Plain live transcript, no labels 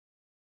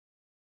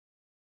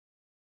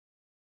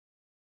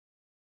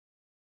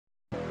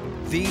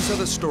These are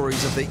the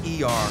stories of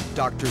the ER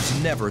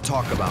doctors never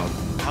talk about.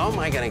 How am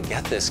I going to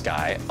get this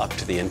guy up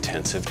to the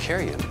intensive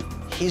care unit?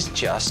 He's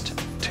just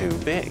too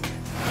big.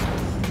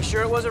 You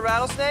sure it was a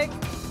rattlesnake?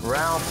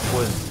 Ralph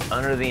was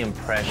under the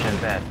impression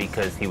that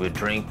because he would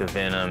drink the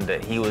venom,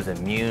 that he was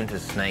immune to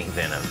snake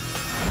venom.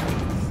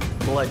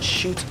 Blood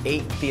shoots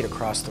 8 feet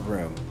across the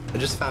room. I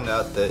just found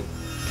out that...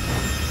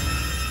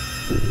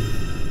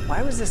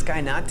 Why was this guy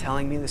not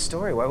telling me the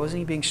story? Why wasn't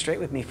he being straight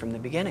with me from the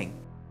beginning?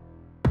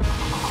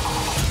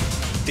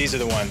 These are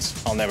the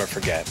ones I'll never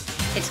forget.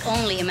 It's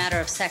only a matter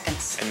of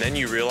seconds. And then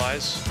you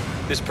realize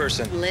this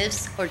person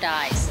Lives or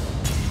dies.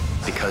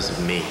 Because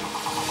of me.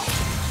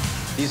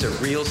 These are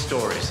real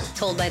stories.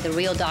 Told by the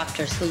real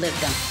doctors who lived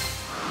them.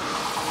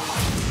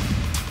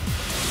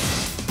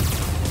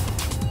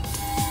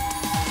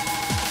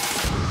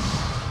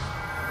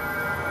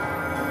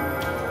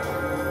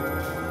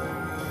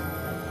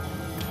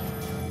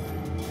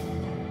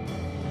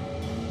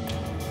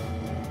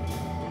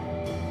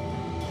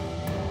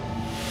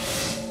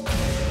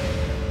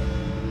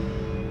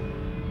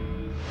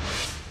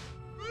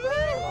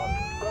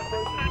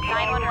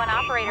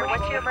 Operator,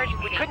 what's your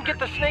emergency? We couldn't get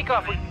the snake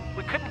off.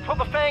 We couldn't pull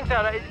the fangs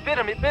out. It bit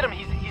him. It bit him.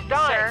 He's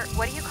dying. Sir,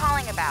 what are you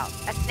calling about?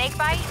 A snake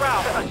bite?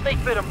 Ralph, a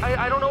snake bit him.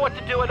 I don't know what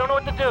to do. I don't know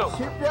what to do.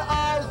 Keep your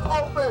eyes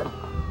open.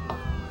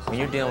 When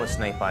you're dealing with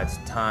snake bites,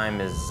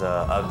 time is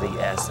of the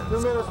essence.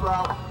 2 minutes,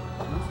 Ralph.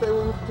 You stay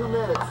with me for 2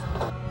 minutes.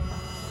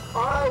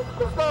 All right,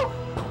 let's go.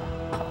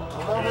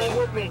 Come on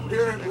with me.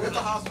 We're at the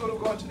hospital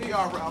going to the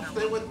ER, Ralph.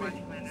 Stay with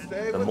me.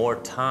 Stay with me. The more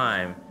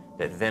time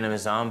that venom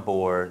is on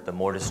board, the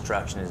more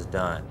destruction is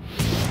done.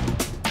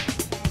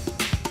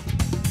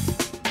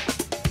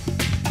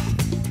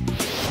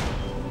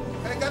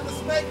 Hey, got the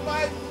snake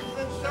bite.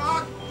 In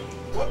shock.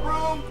 What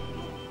room?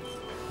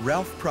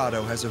 Ralph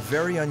Prado has a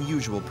very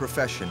unusual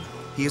profession.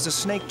 He is a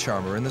snake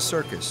charmer in the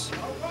circus.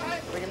 All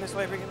right. Bring him this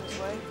way, bring him this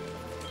way.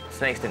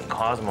 Snakes didn't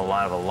cause him a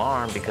lot of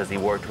alarm because he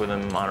worked with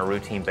them on a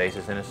routine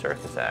basis in a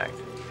circus act.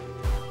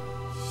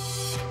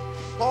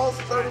 Pulse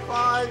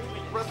 35.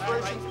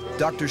 Respiration.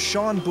 Dr.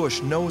 Sean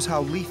Bush knows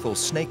how lethal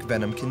snake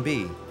venom can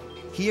be.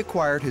 He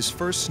acquired his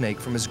first snake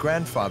from his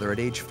grandfather at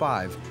age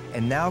 5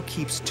 and now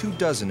keeps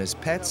 24 as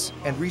pets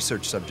and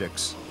research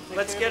subjects.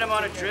 Let's get him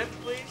on a drip,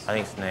 please. I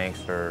think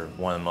snakes are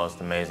one of the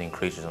most amazing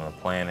creatures on the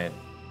planet.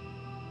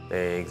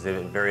 They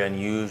exhibit very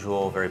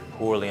unusual, very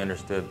poorly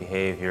understood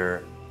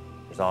behavior.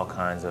 There's all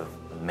kinds of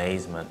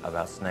amazement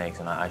about snakes,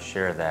 and I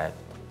share that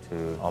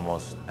to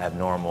almost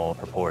abnormal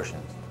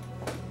proportions.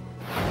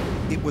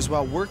 It was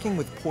while working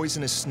with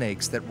poisonous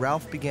snakes that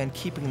Ralph began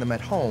keeping them at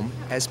home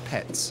as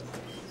pets.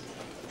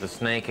 The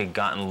snake had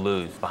gotten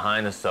loose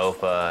behind the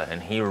sofa,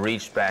 and he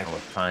reached back and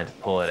was trying to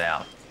pull it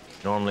out.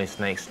 Normally,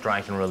 snakes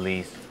strike and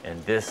release,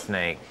 and this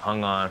snake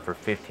hung on for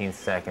 15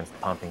 seconds,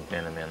 pumping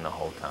venom in the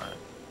whole time.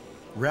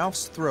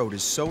 Ralph's throat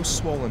is so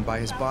swollen by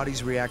his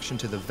body's reaction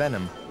to the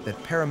venom that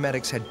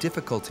paramedics had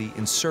difficulty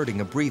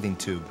inserting a breathing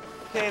tube.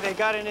 Okay, they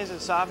got in his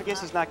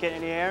esophagus. He's not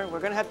getting any air. We're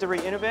going to have to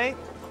re-intubate.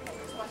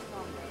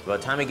 By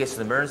the time he gets to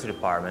the emergency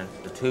department,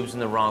 the tube's in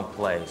the wrong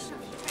place.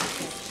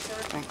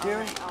 Thank you.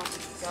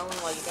 I'll go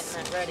while you're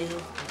getting that ready.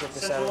 Get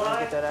this out of there.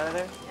 Get that out of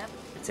there. Yep.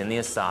 It's in the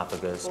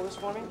esophagus. Pull this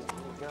for me.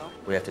 There you go.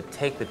 We have to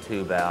take the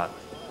tube out,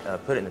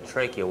 put it in the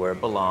trachea where it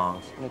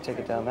belongs. I'm going to take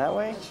it down that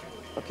way.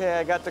 Okay,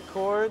 I got the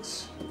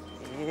cords.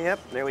 Yep,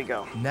 there we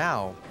go.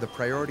 Now, the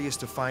priority is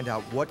to find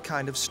out what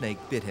kind of snake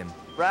bit him.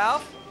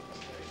 Ralph?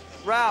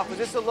 Ralph, was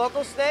this a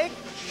local snake?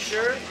 You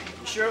sure?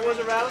 You sure it was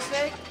a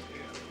rattlesnake?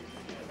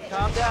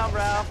 Calm down,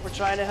 Ralph. We're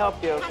trying to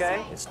help you,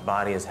 okay? His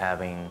body is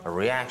having a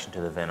reaction to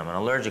the venom, an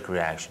allergic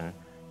reaction,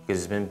 because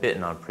he's been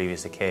bitten on a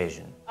previous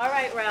occasion. All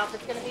right, Ralph,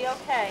 it's gonna be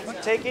okay.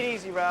 Take it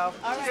easy, Ralph.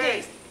 All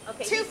right.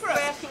 Okay, Two he's for us.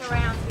 scratching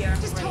around here.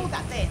 Just hold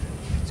that there.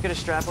 Let's get a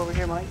strap over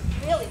here, Mike.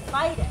 Really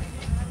fight it.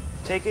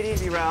 Take it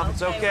easy, Ralph.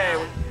 It's Okay, okay.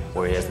 Ralph.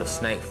 Where he has the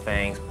snake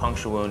fangs,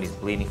 puncture wound, he's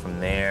bleeding from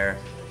there,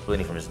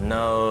 bleeding from his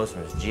nose,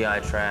 from his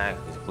GI tract,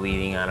 he's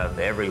bleeding out of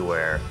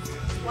everywhere.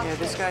 Yeah,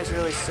 this guy's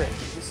really sick.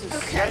 This is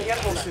Okay.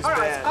 this is All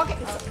right. bad. Okay.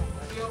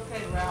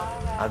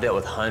 I've dealt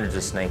with hundreds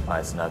of snake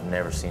bites, and I've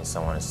never seen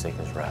someone as sick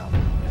as Ralph.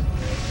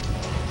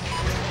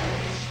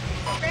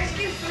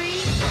 Rescue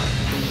 3.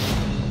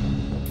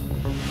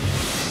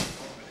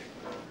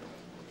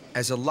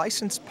 As a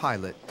licensed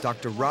pilot,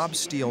 Dr. Rob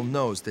Steele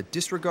knows that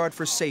disregard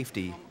for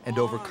safety and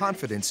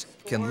overconfidence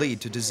can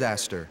lead to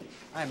disaster.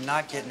 I'm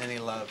not getting any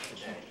love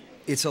today.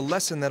 It's a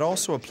lesson that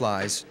also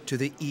applies to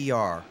the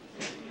ER.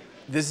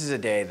 This is a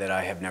day that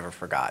I have never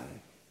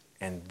forgotten,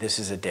 and this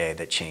is a day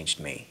that changed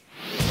me.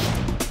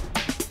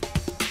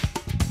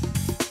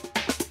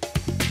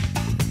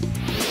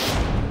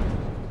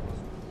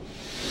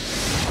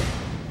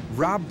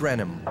 Rob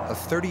Brenham, a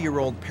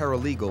 30-year-old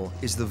paralegal,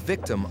 is the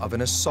victim of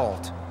an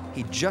assault.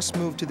 He just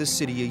moved to the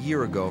city a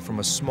year ago from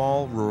a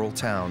small rural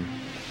town.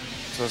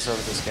 So what's up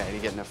with this guy? Did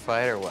he get in a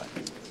fight or what?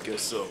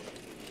 Guess so.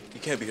 He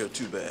can't be hurt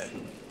too bad.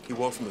 He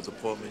walked from his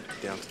apartment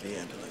down to the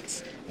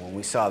ambulance. When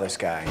we saw this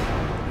guy,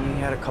 he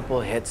had a couple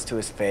of hits to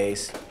his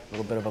face, a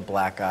little bit of a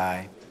black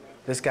eye.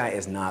 This guy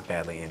is not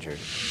badly injured.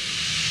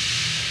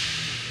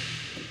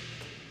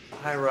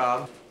 Hi,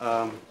 Rob.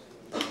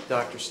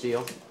 Dr.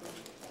 Steele.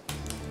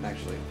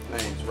 Actually, my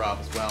name's Rob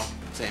as well.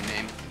 Same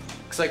name.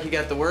 Looks like you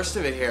got the worst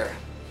of it here.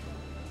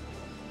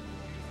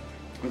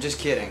 I'm just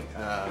kidding.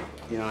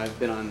 You know, I've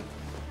been on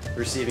the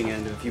receiving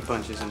end of a few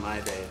punches in my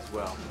day as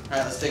well. All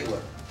right, let's take a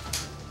look.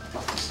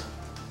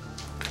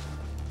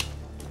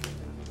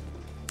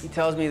 He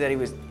tells me that he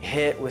was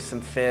hit with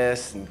some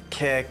fists and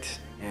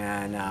kicked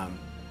and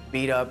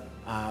beat up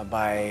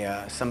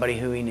by somebody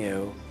who he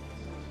knew.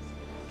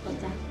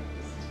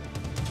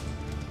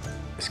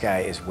 This guy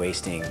is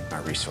wasting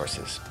our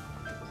resources.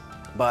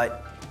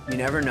 But you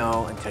never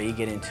know until you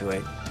get into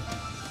it.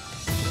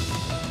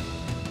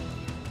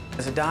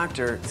 As a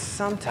doctor,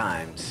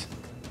 sometimes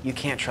you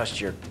can't trust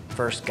your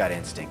first gut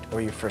instinct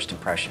or your first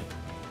impression,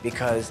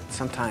 because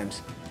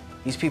sometimes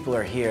these people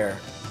are here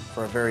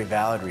for a very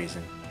valid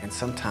reason, and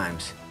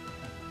sometimes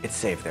it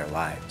saved their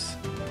lives.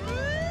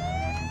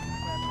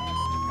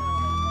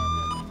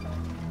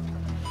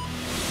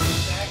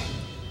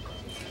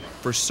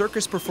 For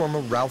circus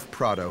performer Ralph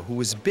Prado, who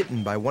was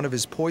bitten by one of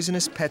his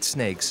poisonous pet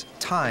snakes,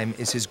 time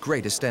is his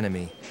greatest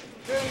enemy.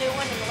 Drew, new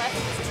one in the left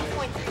is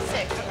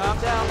 2.36. Calm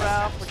down,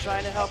 Ralph. We're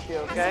trying to help you,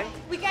 okay?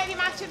 We gave him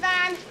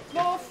Ativan,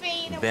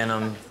 morphine.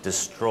 Venom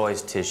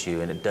destroys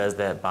tissue, and it does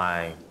that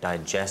by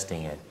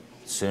digesting it.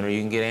 The sooner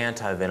you can get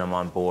anti-venom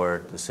on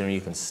board, the sooner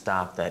you can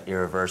stop that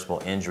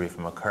irreversible injury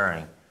from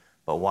occurring.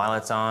 But while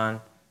it's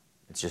on,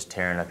 it's just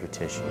tearing up your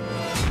tissue.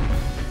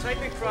 Type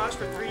in cross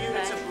for 3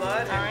 units of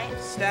blood. All right.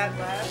 Stat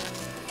lab.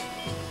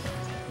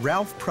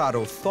 Ralph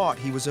Prado thought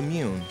he was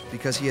immune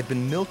because he had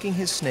been milking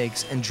his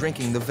snakes and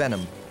drinking the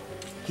venom.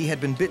 He had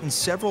been bitten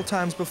several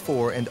times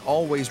before and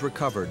always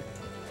recovered.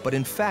 But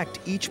in fact,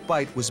 each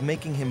bite was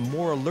making him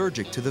more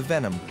allergic to the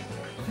venom.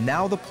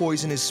 Now the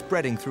poison is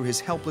spreading through his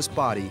helpless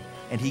body,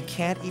 and he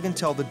can't even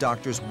tell the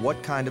doctors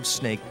what kind of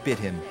snake bit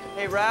him.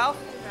 Hey, Ralph.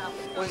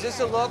 Was this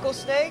a local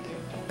snake?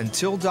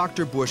 Until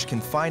Dr. Bush can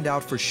find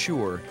out for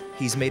sure,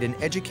 he's made an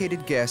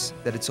educated guess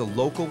that it's a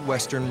local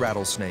western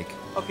rattlesnake.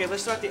 Okay,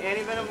 let's start the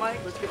antivenom, Mike.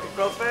 Let's get the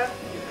Crofab.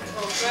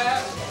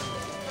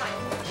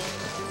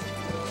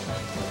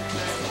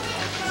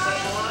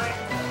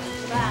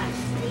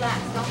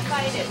 Relax, don't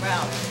fight it,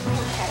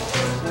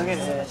 Ralph. Look at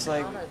it, it's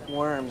like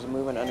worms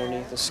moving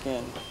underneath the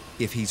skin.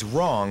 If he's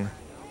wrong,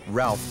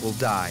 Ralph will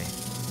die.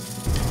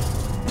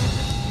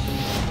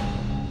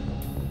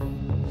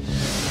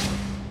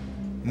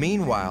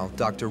 Meanwhile,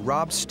 Dr.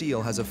 Rob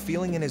Steele has a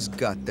feeling in his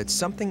gut that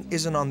something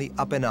isn't on the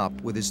up and up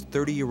with his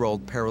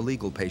 30-year-old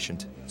paralegal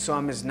patient. So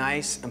I'm as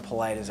nice and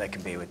polite as I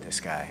can be with this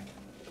guy.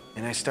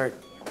 And I start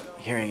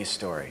hearing his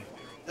story.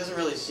 Doesn't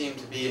really seem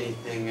to be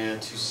anything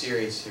too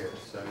serious here,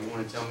 so you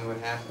want to tell me what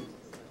happened?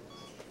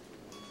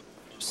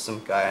 Just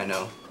some guy I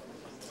know.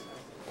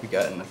 We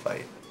got in a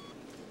fight.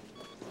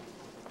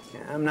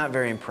 Yeah, I'm not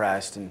very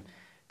impressed, and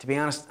to be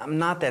honest, I'm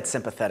not that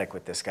sympathetic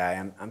with this guy.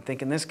 I'm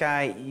thinking, this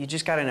guy, you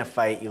just got in a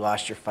fight, you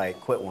lost your fight,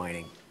 quit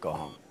whining, go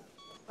home.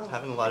 I'm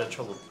having a lot of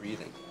trouble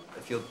breathing. I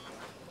feel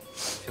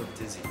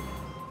dizzy.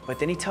 But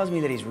then he tells me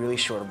that he's really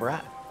short of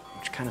breath,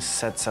 which kind of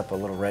sets up a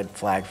little red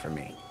flag for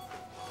me.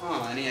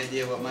 Oh, any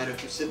idea what might have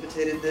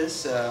precipitated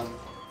this? So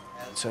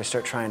I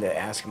start trying to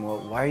ask him, well,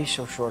 why are you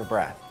so short of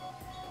breath?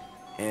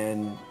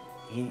 And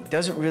he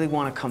doesn't really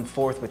want to come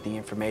forth with the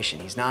information.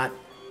 He's not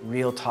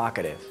real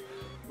talkative.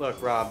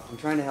 Look, Rob, I'm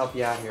trying to help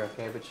you out here,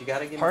 okay? But you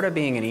gotta give Part of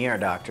being an ER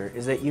doctor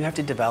is that you have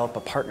to develop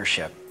a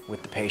partnership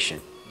with the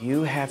patient.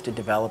 You have to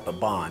develop a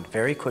bond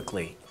very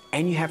quickly,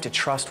 and you have to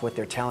trust what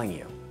they're telling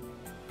you.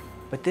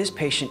 But this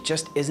patient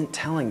just isn't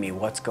telling me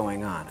what's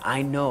going on.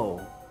 I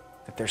know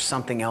that there's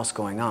something else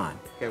going on.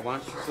 Okay, why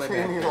don't you just lay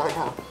back here? Go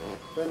ahead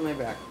and lay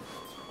back.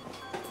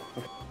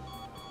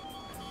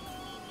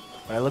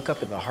 But I look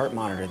up at the heart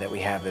monitor that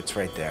we have that's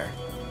right there.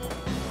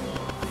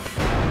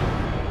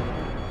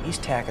 He's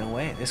tacking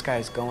away. This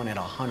guy's going at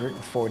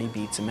 140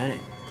 beats a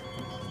minute.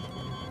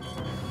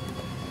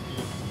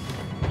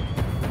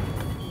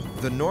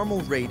 The normal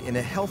rate in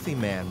a healthy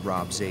man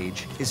Rob's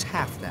age is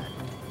half that.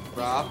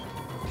 Rob?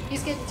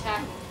 He's getting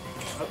tackled.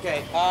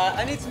 Okay,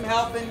 I need some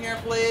help in here,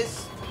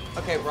 please.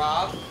 Okay,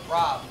 Rob,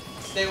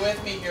 stay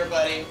with me here,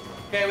 buddy.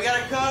 Okay, we got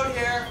a code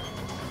here.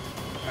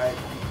 All right,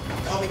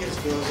 help me get his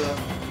clothes up.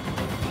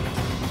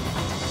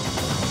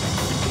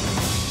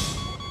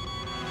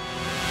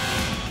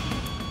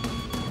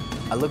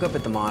 I look up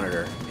at the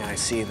monitor and I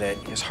see that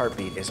his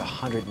heartbeat is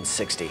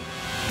 160.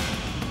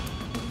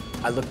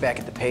 I look back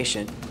at the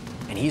patient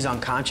and he's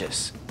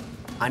unconscious.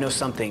 I know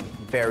something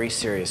very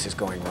serious is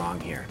going wrong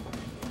here.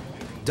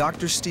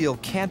 Dr. Steele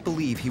can't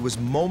believe he was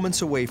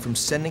moments away from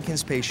sending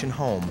his patient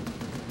home,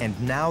 and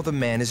now the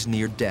man is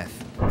near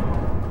death.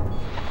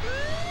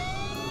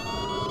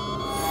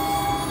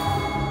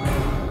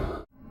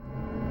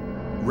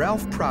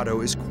 Ralph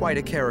Prado is quite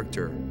a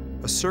character,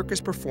 a circus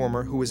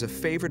performer who is a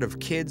favorite of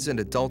kids and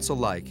adults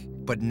alike.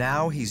 But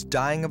now he's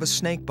dying of a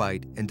snake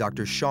bite, and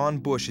Dr. Sean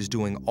Bush is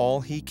doing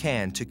all he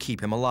can to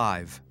keep him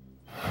alive.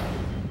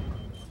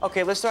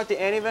 Okay, let's start the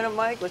antivenom,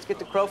 Mike. Let's get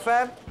the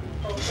Crofab.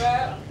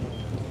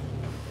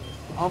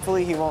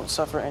 Hopefully he won't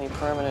suffer any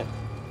permanent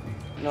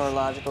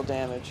neurological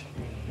damage.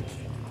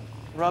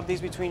 Rub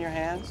these between your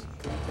hands.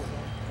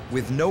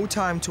 With no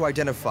time to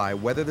identify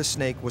whether the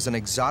snake was an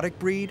exotic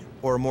breed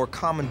or a more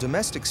common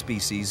domestic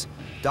species,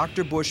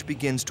 Dr. Bush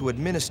begins to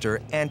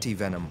administer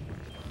antivenom.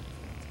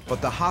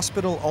 But the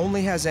hospital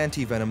only has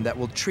antivenom that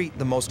will treat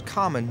the most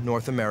common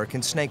North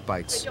American snake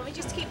bites. So do you want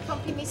me just to keep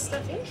pumping this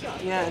stuff in, John?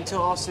 Yeah,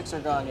 until all 6 are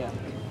gone, yeah.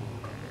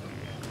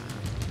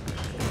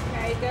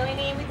 Okay, going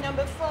in with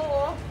number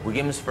 4. We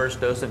give him his first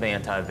dose of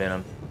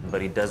antivenom,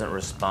 but he doesn't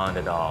respond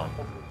at all.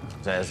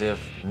 It's as if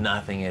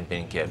nothing had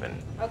been given.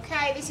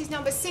 Okay, this is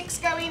number 6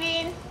 going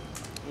in.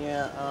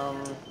 Yeah,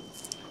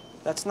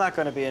 that's not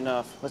going to be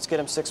enough. Let's get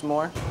him 6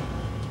 more.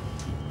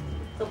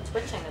 Still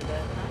twitching a bit,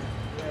 huh?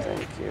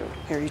 Thank you.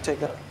 Here, you take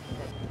that.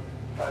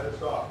 Tie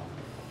this off.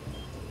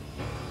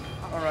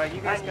 All right,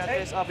 you guys got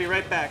this. I'll be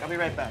right back. I'll be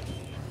right back.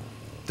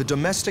 The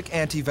domestic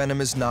antivenom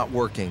is not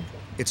working.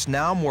 It's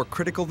now more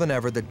critical than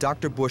ever that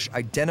Dr. Bush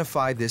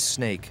identify this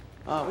snake.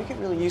 We could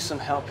really use some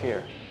help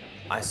here.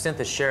 I sent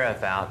the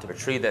sheriff out to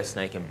retrieve that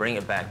snake and bring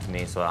it back to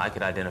me so I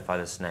could identify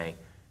the snake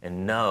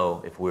and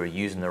know if we were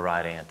using the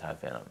right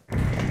antivenom.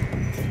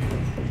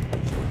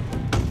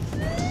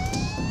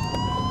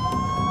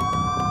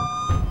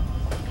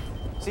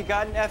 Has he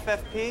gotten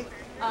FFP?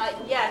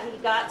 Yeah, he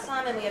got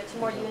some, and we have 2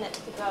 more units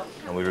to go.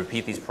 And we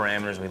repeat these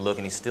parameters, we look,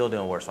 and he's still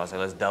doing worse. So I say,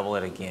 let's double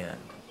it again.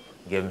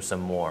 Give him some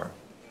more.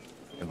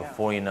 And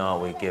before you know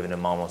it, we've given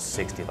him almost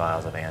 60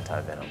 vials of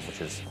antivenom, which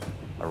is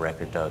a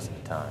record dose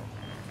at the time.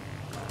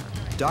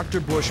 Dr.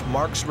 Bush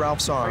marks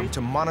Ralph's arm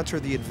to monitor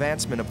the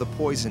advancement of the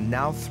poison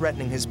now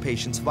threatening his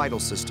patient's vital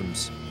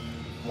systems.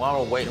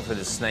 While we're waiting for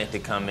the snake to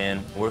come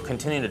in, we're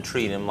continuing to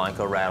treat him like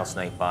a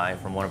rattlesnake bite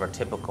from one of our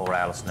typical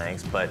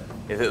rattlesnakes. But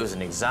if it was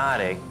an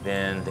exotic,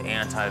 then the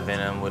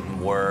antivenom wouldn't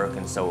work,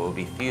 and so it would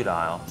be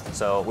futile.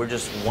 So we're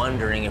just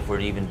wondering if we're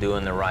even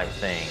doing the right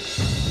thing.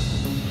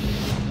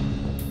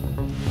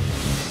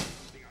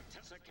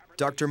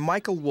 Dr.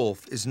 Michael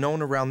Wolf is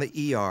known around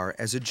the ER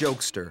as a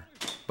jokester,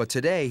 but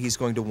today he's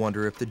going to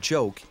wonder if the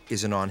joke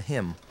isn't on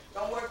him.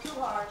 Don't work too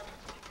hard.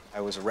 I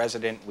was a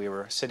resident. We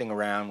were sitting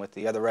around with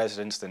the other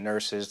residents, the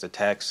nurses, the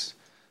techs.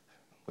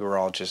 We were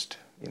all just,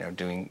 you know,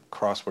 doing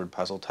crossword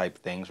puzzle type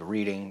things,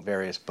 reading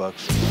various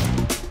books. Put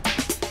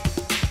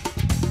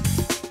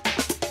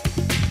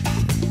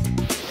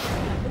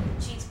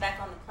the cheese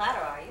back on the platter,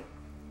 are you?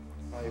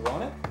 Oh, you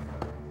want it?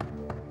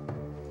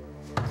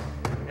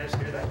 You guys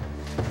hear that?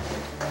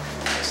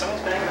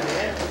 Someone's banging on the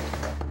end.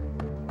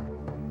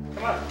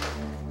 Come on.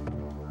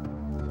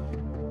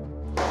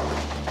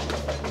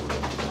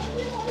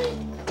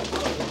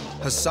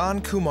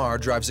 Hassan Kumar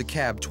drives a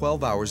cab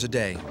 12 hours a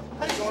day.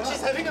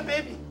 She's having a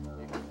baby.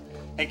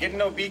 Hey, get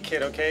an OB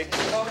kid, okay?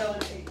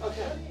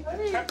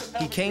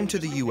 He came to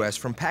the U.S.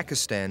 from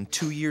Pakistan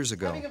 2 years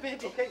ago, Having a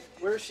baby. Okay,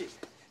 where is she?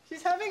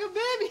 She's having a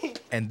baby.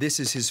 and this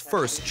is his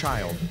first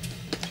child.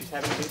 She's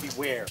having a baby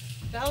where?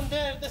 Down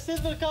there, the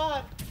silver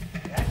car.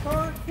 That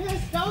car?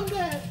 Yes, down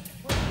there.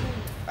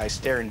 I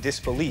stare in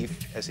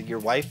disbelief. I said, your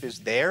wife is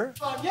there?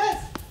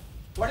 Yes.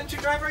 Why didn't you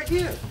drive right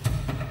here?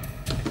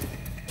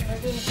 I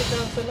didn't sit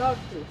down so loud,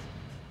 please.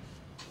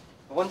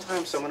 One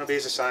time, someone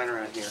obeys a sign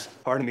around here.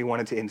 Part of me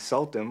wanted to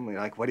insult him,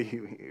 like, what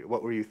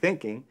were you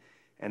thinking?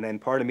 And then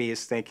part of me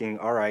is thinking,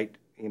 all right,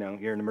 you know,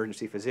 you're an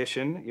emergency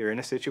physician, you're in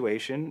a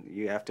situation,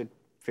 you have to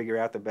figure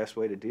out the best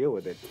way to deal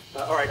with it.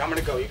 All right, I'm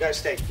gonna go. You guys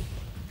stay.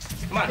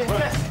 Come on,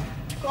 yes.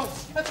 Go,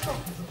 let's go.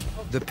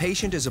 The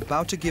patient is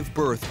about to give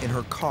birth in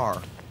her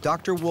car.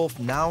 Dr. Wolf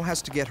now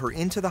has to get her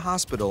into the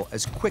hospital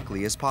as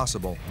quickly as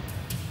possible.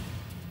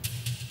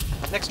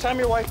 Next time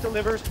your wife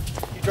delivers,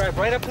 you drive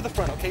right up to the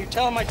front, okay? You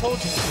tell him I told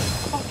you.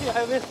 Okay,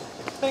 I will.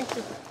 Thank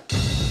you.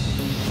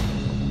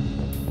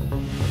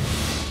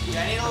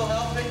 Yeah, I need a little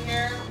help in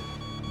here.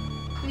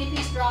 Kidney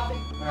piece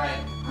dropping. All right.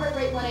 Heart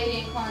rate 180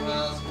 and climbing.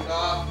 Well, let's get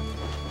off.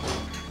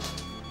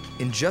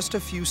 In just a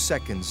few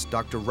seconds,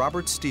 Dr.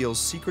 Robert Steele's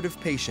secretive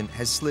patient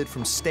has slid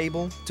from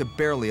stable to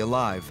barely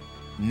alive.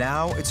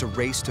 Now it's a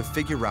race to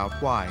figure out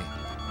why.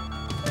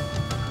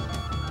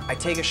 I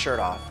take his shirt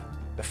off.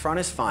 The front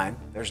is fine.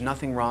 There's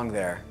nothing wrong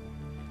there.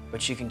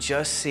 But you can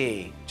just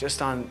see,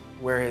 just on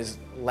where his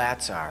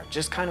lats are,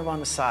 just kind of on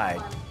the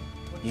side,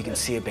 you can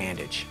see a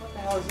bandage. What the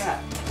hell is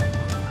that?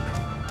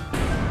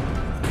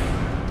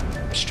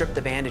 I strip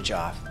the bandage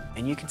off,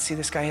 and you can see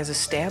this guy has a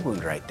stab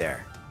wound right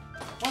there.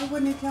 Why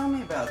wouldn't he tell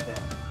me about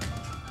that?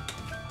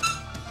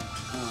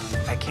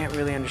 I can't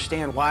really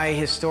understand why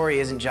his story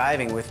isn't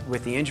jiving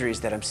with the injuries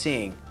that I'm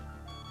seeing.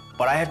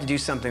 But I have to do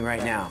something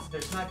right now.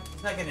 He's not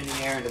getting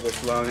any air into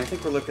this lung. I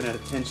think we're looking at a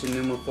tension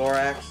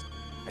pneumothorax.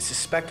 I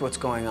suspect what's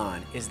going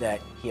on is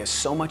that he has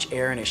so much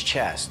air in his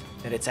chest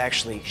that it's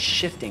actually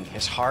shifting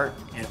his heart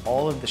and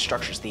all of the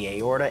structures, the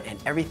aorta and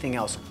everything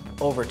else,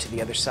 over to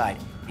the other side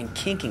and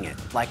kinking it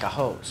like a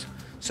hose,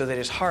 so that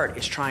his heart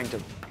is trying to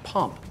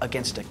pump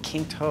against a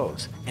kinked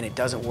hose, and it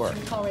doesn't work.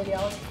 Call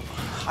radiology.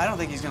 I don't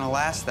think he's gonna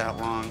last that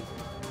long.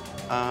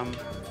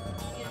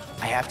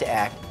 I have to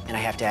act, and I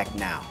have to act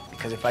now,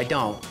 because if I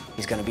don't,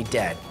 he's gonna be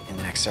dead in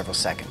the next several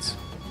seconds.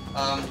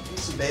 Need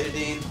some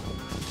betadine.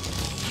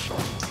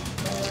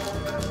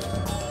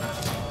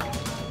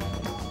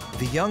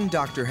 The young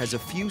doctor has a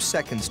few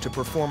seconds to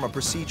perform a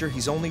procedure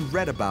he's only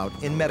read about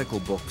in medical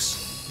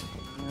books.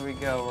 Here we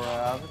go,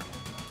 Rob.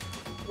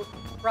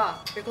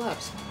 Rob, your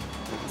gloves.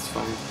 It's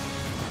fine.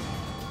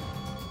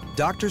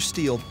 Dr.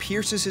 Steele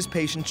pierces his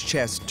patient's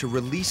chest to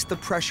release the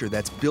pressure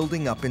that's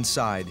building up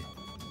inside.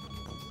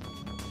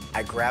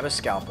 I grab a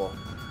scalpel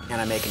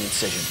and I make an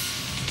incision.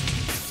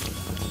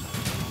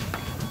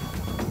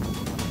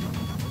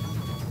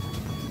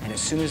 And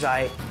as soon as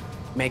I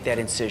make that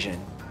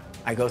incision,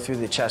 I go through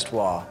the chest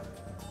wall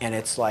and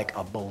it's like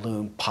a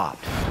balloon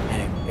popped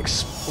and it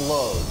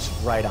explodes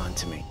right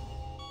onto me.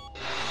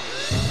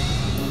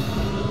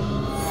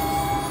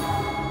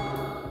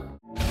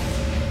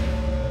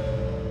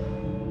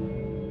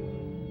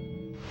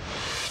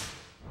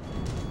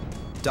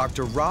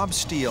 Dr. Rob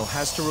Steele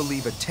has to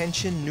relieve a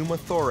tension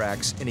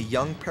pneumothorax in a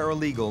young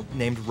paralegal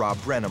named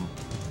Rob Brenham.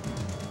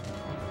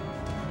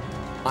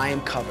 I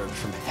am covered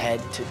from head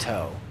to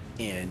toe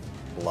in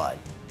blood.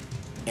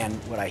 And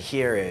what I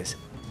hear is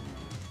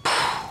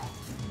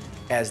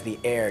as the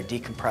air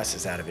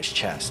decompresses out of his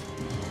chest.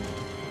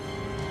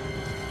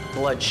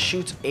 Blood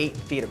shoots 8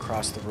 feet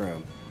across the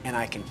room, and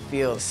I can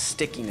feel the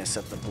stickiness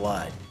of the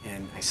blood,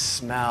 and I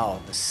smell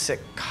the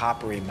sick,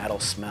 coppery metal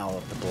smell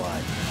of the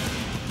blood.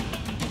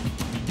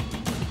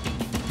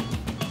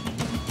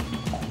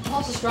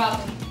 Pulse is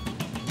dropping.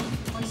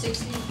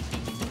 160,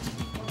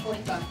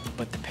 145.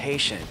 But the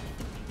patient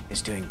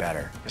is doing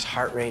better. His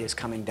heart rate is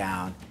coming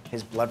down,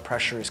 his blood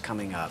pressure is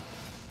coming up,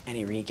 and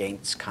he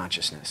regains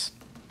consciousness.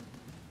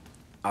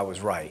 I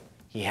was right.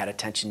 He had a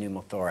tension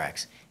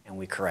pneumothorax, and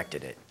we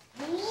corrected it.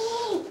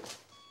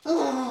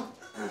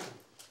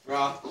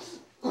 Rob,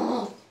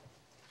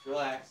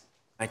 relax.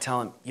 I tell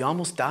him, you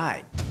almost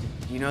died.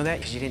 Do you know that?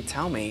 Because you didn't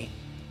tell me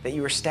that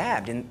you were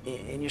stabbed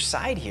in your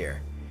side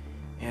here.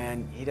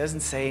 And he doesn't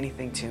say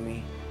anything to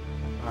me.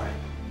 All right,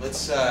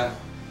 let's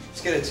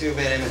get a tube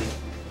in him and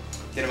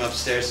get him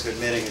upstairs to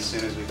admitting as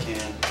soon as we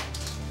can.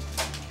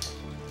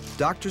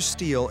 Dr.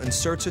 Steele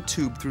inserts a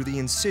tube through the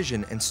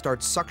incision and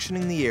starts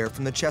suctioning the air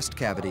from the chest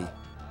cavity.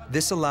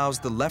 This allows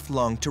the left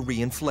lung to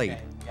reinflate.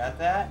 Okay, got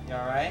that? You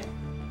all right?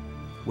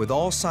 With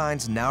all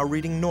signs now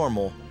reading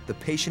normal, the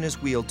patient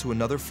is wheeled to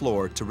another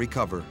floor to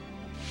recover.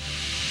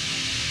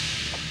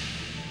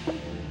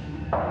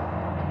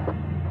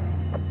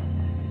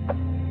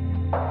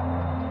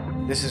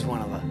 This is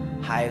one of the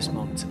highest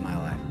moments of my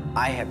life.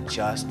 I have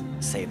just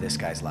saved this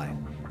guy's life.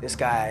 This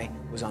guy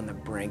was on the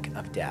brink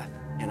of death,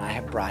 and I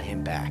have brought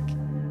him back.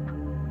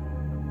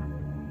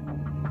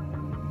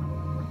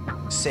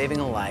 Saving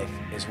a life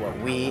is what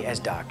we as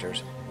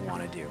doctors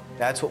want to do.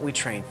 That's what we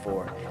train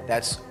for.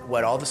 That's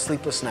what all the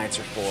sleepless nights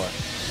are for.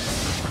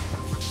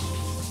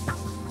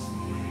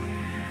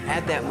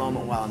 At that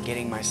moment, while I'm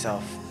getting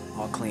myself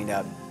all cleaned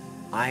up,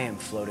 I am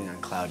floating on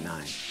cloud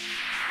 9.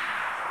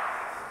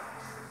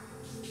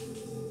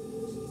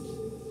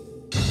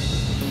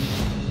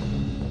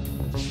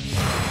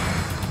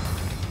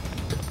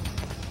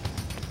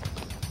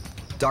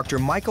 Dr.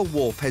 Michael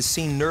Wolf has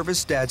seen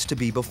nervous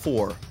dads-to-be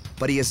before,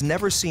 but he has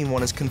never seen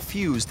one as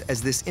confused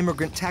as this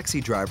immigrant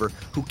taxi driver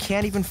who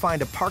can't even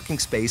find a parking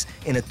space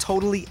in a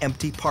totally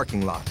empty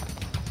parking lot.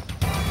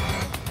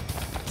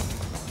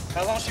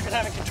 How long has she been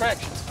having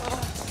contractions?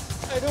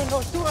 I don't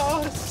know, 2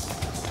 hours.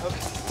 Okay.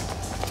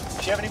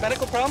 Does she have any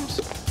medical problems?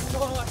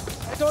 No,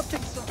 I don't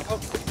think so.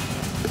 Okay.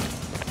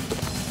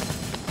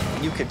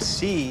 You could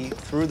see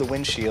through the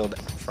windshield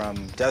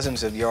from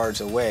dozens of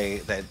yards away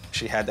that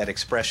she had that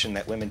expression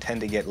that women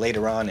tend to get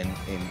later on in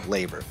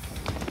labor.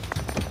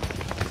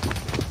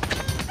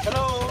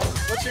 Hello,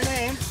 what's your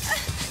name?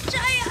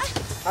 Jaya.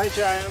 Hi,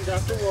 Jaya, I'm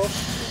Dr. Wolf.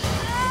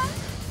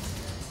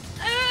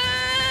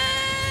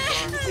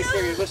 Take care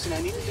of you. Listen,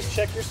 I need to just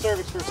check your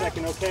cervix for a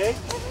second, okay?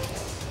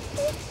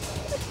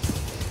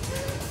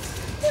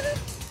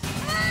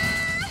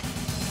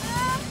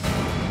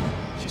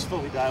 She's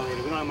fully dilated.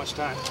 We don't have much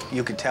time.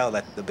 You could tell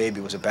that the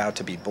baby was about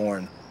to be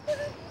born.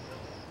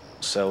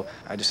 So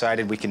I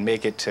decided we can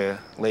make it to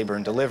labor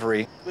and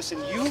delivery. Listen,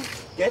 you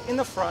get in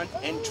the front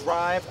and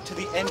drive to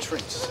the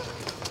entrance.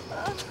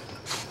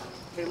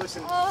 Okay,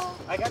 listen,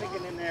 I gotta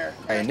get in there.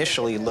 I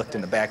initially looked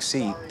in the back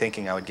seat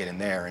thinking I would get in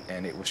there,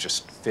 and it was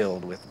just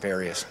filled with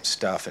various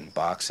stuff and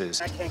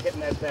boxes. I can't get in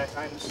that back.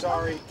 I'm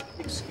sorry.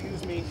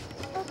 Excuse me.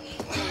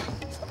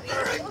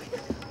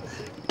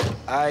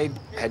 I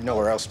had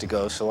nowhere else to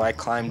go, so I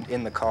climbed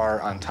in the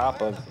car on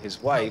top of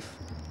his wife.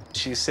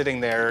 She's sitting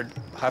there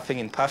huffing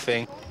and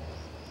puffing.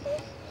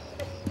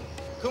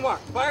 Kumar,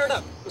 fire it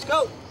up. Let's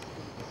go.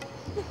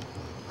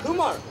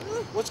 Kumar,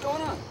 what's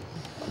going on?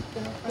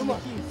 Kumar.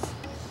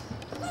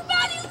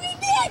 Kumar, you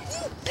idiot!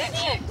 You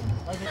idiot!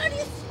 Kumar,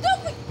 you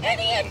stupid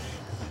idiot!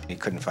 He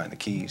couldn't find the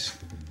keys.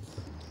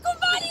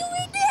 Kumar, you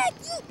idiot!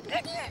 You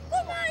idiot!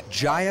 Kumar!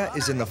 Jaya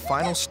is in the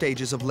final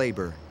stages of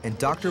labor, and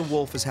Dr.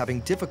 Wolf is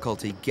having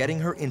difficulty getting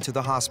her into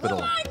the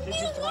hospital.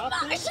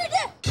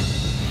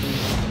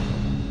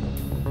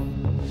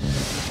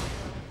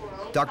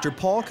 Dr.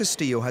 Paul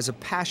Castillo has a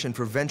passion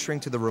for venturing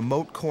to the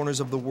remote corners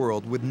of the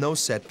world with no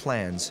set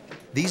plans.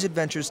 These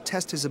adventures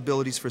test his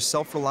abilities for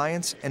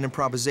self-reliance and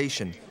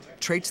improvisation,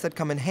 traits that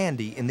come in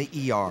handy in the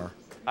ER.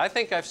 I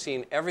think I've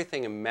seen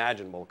everything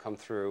imaginable come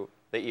through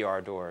the ER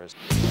doors.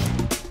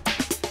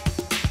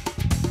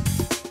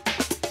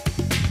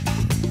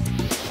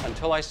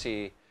 Until I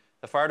see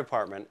the fire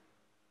department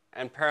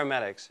and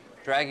paramedics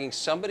dragging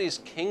somebody's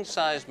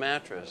king-size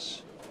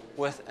mattress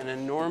with an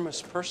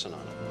enormous person on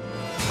it.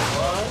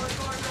 1,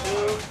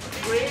 2,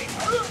 3.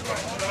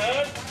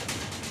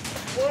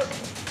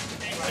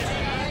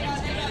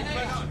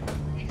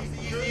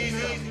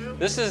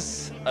 This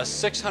is a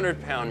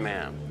 600-pound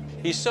man.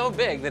 He's so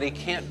big that he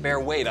can't bear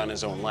weight on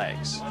his own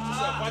legs.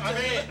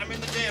 I'm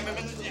in the jam.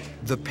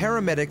 The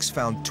paramedics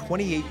found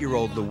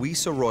 28-year-old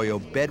Luis Arroyo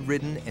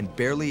bedridden and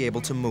barely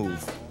able to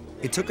move.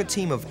 It took a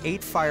team of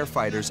 8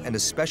 firefighters and a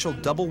special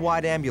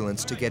double-wide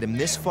ambulance to get him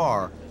this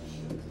far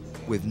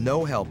with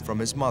no help from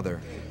his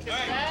mother.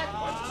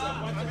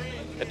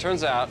 It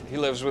turns out he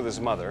lives with his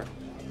mother.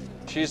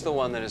 She's the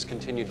one that has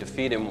continued to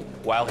feed him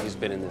while he's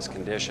been in this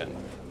condition.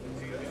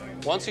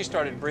 Once he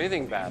started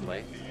breathing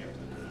badly,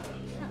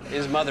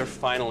 his mother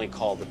finally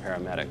called the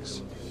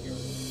paramedics.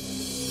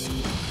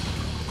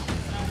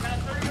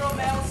 30-year-old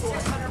male,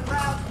 600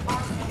 pounds,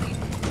 approximately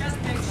chest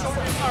pain.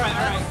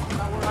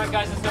 All right,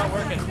 guys, it's not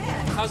working.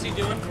 How's he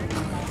doing?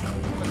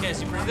 Okay, is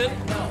he breathing?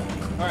 No.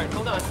 All right,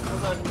 hold on.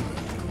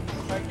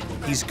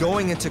 He's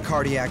going into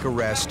cardiac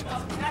arrest.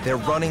 They're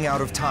running out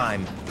of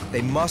time.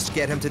 They must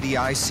get him to the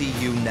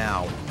ICU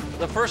now.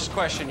 The first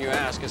question you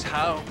ask is,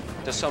 how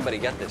does somebody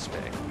get this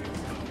big?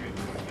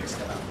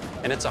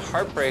 And it's a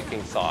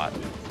heartbreaking thought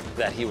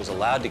that he was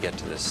allowed to get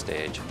to this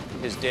stage.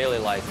 His daily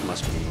life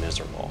must be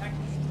miserable.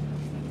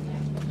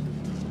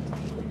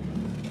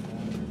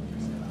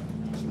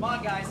 Come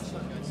on, guys.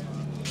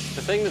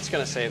 The thing that's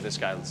going to save this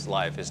guy's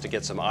life is to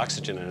get some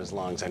oxygen in his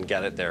lungs and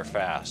get it there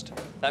fast.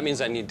 That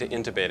means I need to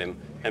intubate him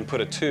and put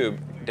a tube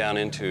down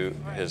into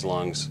his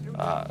lungs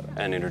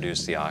and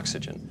introduce the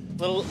oxygen.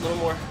 Little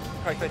more.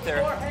 Right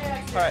there. All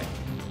right.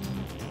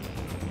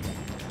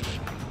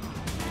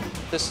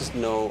 This is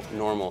no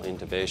normal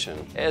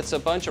intubation. It's a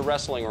bunch of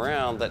wrestling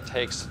around that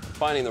takes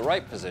finding the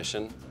right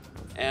position,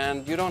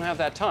 and you don't have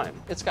that time.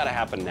 It's got to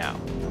happen now.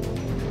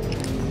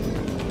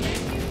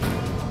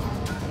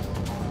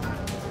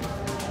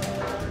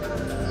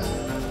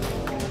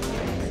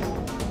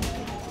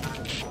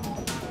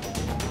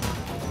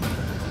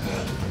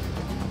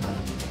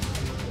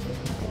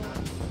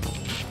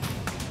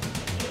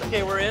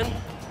 Okay, we're in.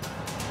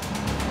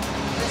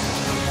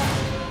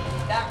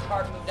 That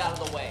part moved out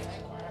of the way.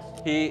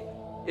 He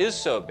is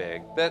so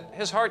big that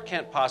his heart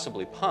can't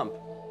possibly pump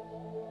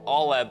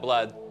all that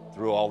blood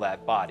through all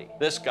that body.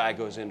 This guy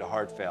goes into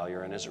heart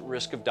failure and is at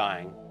risk of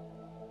dying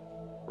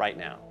right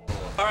now.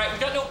 All right, we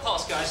got no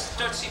pulse, guys.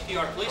 Start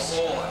CPR, please.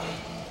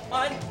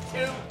 1, 2,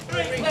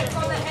 3. Lift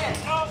from the head.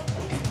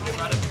 Get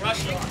out of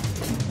rushing.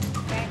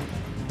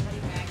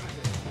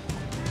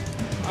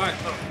 All right,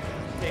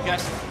 okay,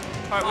 guys.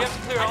 All right, we have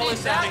to clear all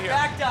this out of here.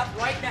 Backed up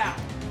right now.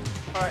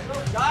 All right,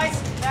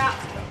 guys, now,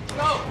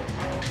 go.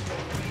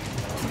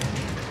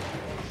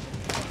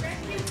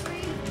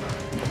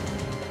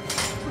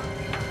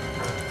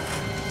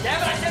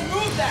 Damn it, I said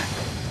move that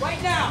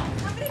right now.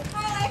 Somebody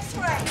call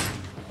X-ray.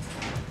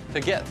 To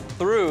get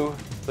through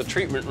the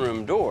treatment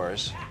room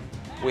doors,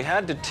 we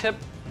had to tip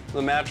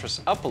the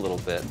mattress up a little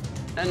bit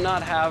and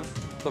not have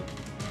the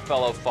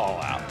fellow fall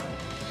out.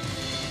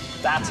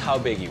 That's how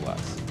big he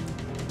was.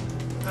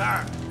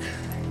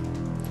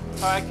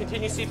 All right,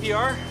 continue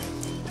CPR.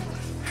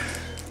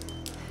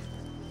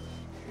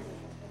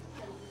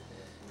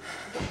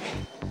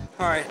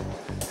 All right.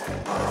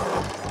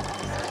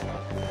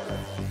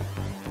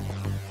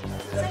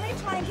 Somebody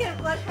try and get a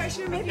blood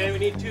pressure, maybe. Okay, we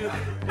need 2 more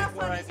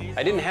IVs.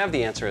 I didn't have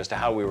the answer as to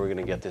how we were going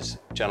to get this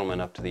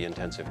gentleman up to the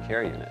intensive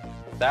care unit.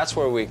 That's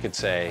where we could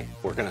say,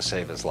 we're going to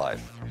save his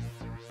life.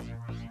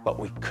 But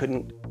we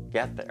couldn't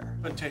get there.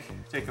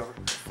 Take over.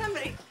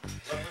 Somebody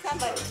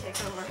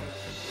take over.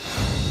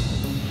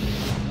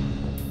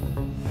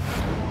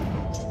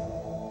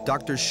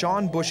 Dr.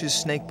 Sean Bush's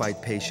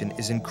snakebite patient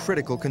is in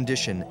critical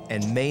condition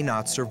and may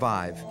not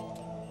survive.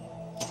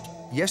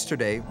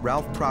 Yesterday,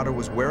 Ralph Prado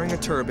was wearing a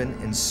turban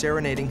and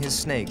serenading his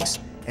snakes,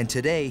 and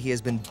today he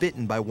has been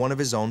bitten by one of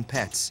his own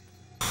pets.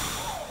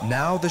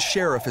 Now the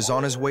sheriff is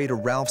on his way to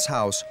Ralph's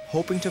house,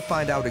 hoping to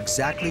find out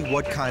exactly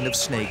what kind of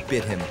snake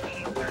bit him.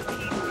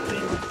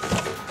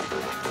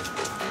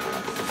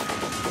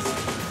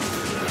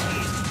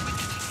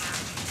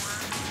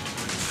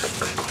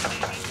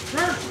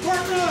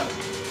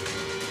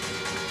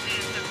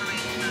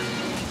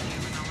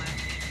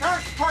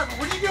 What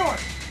are you doing?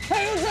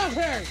 Hey, who's up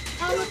here?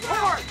 I'll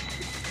report!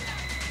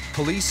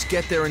 Police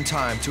get there in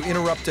time to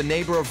interrupt a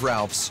neighbor of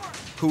Ralph's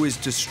who is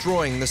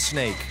destroying the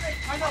snake.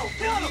 I know.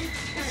 Kill him!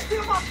 It's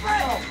still my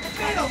friend!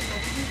 Kill him!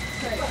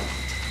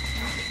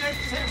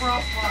 Save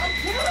Ralph.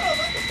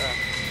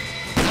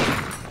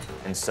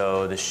 And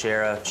so the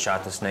sheriff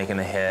shot the snake in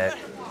the head.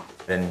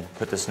 then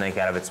put the snake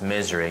out of its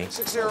misery.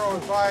 60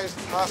 advised,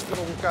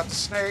 hospital, we've got the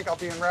snake. I'll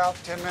be en route,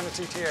 10 minutes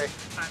ETA.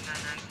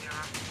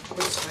 Put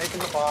the snake in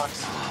the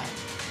box.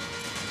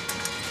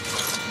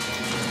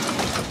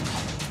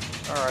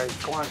 All right,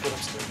 go on, get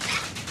upstairs.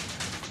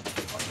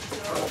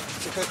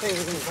 It's a good thing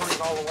he didn't burn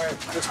it all the way.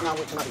 At least now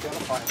we can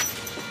identify it.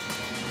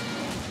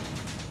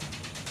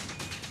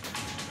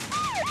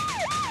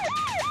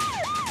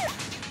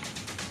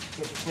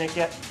 Get your snake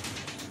yet?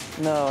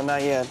 No,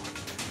 not yet.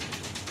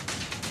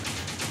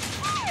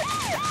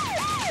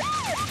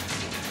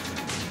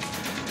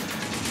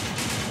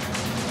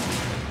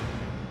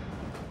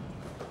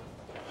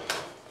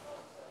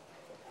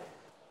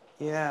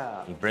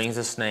 Yeah. He brings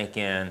the snake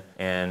in,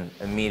 and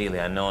immediately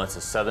I know it's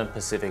a Southern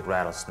Pacific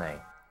rattlesnake.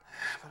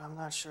 But I'm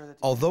not sure that...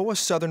 Although a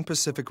Southern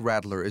Pacific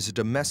rattler is a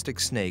domestic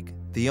snake,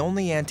 the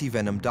only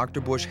antivenom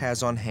Dr. Bush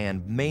has on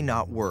hand may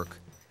not work.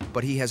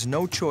 But he has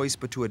no choice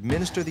but to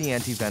administer the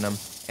antivenom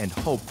and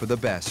hope for the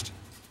best.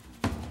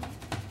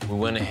 We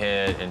went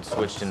ahead and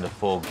switched into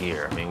full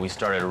gear. I mean, we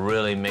started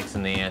really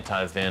mixing the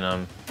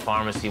antivenom.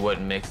 Pharmacy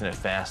wasn't mixing it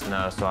fast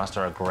enough, so I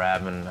started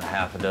grabbing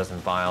half a dozen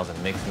vials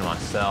and mixing it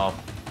myself.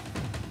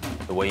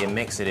 The way you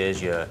mix it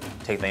is you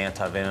take the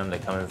antivenom, they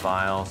come in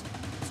vials,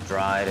 it's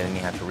dried, and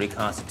you have to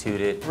reconstitute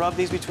it. Rub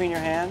these between your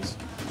hands.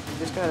 You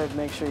just gotta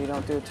make sure you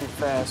don't do it too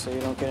fast so you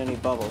don't get any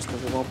bubbles,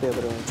 because we won't be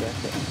able to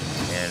inject it.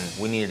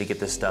 And we needed to get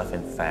this stuff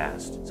in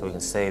fast so we can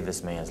save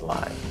this man's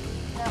life.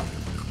 Now,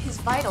 his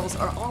vitals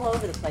are all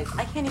over the place.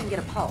 I can't even get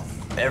a pulse.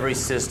 Every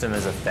system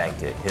is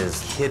affected.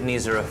 His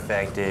kidneys are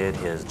affected,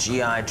 his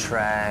GI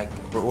tract.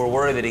 We're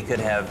worried that he could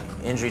have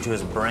injury to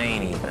his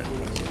brain even.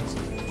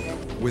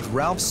 With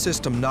Ralph's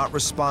system not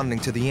responding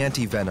to the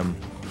antivenom,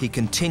 he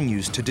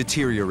continues to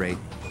deteriorate.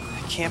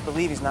 I can't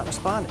believe he's not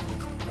responding.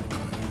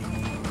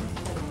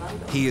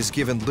 He is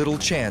given little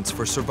chance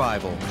for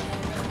survival.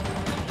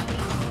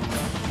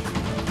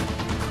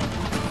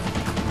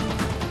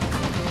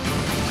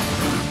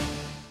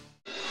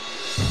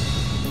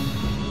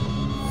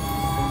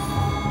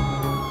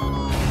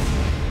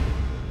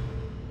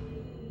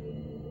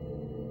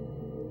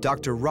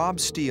 Dr.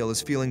 Rob Steele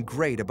is feeling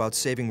great about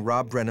saving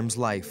Rob Brenham's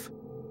life,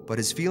 but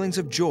his feelings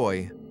of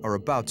joy are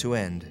about to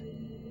end.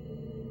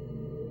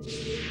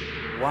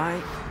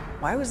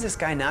 Why was this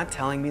guy not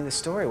telling me the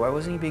story? Why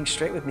wasn't he being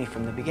straight with me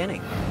from the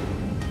beginning?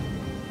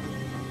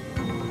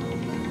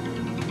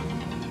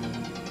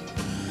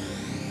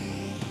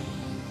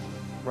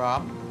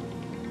 Rob?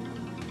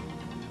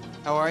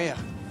 How are you?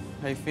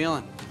 How you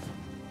feeling?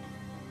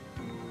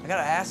 I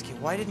gotta ask you,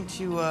 why didn't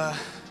you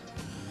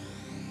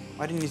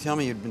tell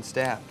me you'd been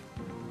stabbed?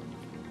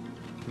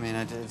 I mean,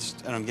 I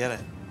don't get it.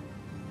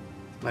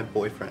 My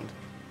boyfriend.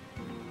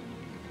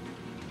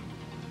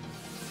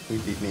 He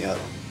beat me up.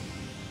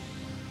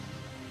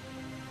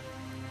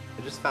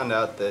 I just found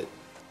out that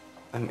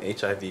I'm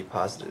HIV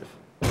positive.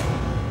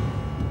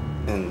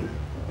 And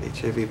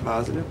HIV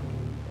positive?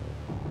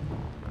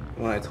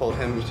 When I told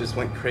him, he just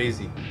went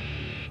crazy.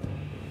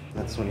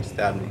 That's when he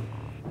stabbed me.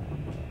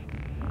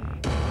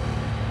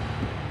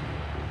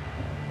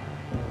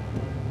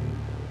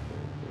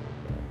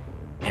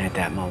 And at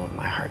that moment,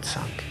 my heart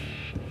sunk.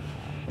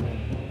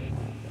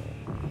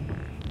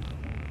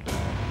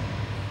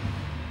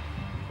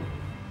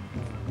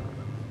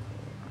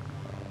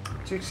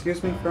 Would you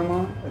excuse me for a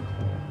moment?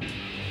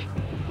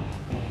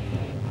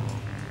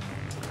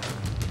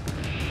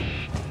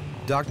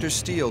 Dr.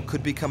 Steele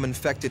could become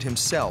infected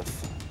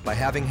himself by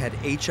having had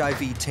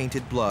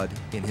HIV-tainted blood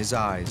in his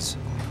eyes.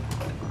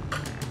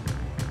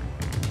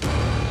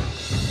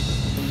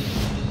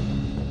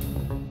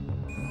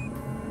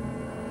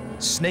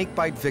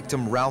 Snakebite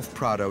victim Ralph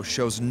Prado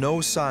shows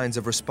no signs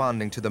of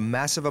responding to the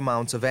massive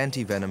amounts of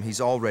antivenom he's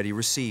already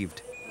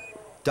received.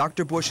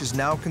 Dr. Bush is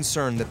now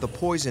concerned that the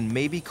poison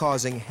may be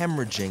causing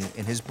hemorrhaging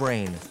in his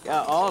brain.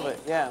 Yeah, all of it,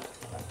 yeah.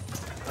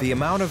 The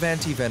amount of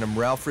antivenom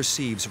Ralph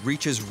receives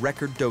reaches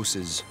record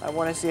doses. I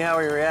want to see how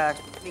he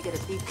reacts. Let me get a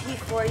BP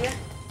for you.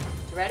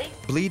 You ready?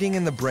 Bleeding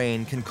in the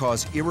brain can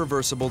cause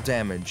irreversible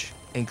damage,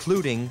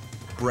 including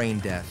brain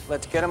death.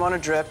 Let's get him on a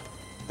drip,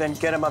 then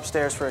get him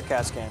upstairs for a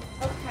CAT scan.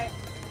 Okay.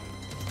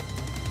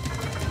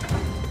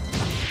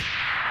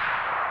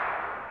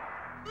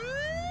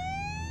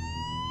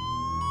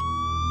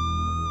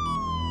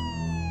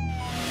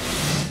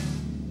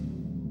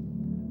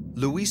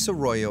 Luis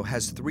Arroyo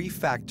has 3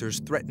 factors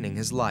threatening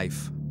his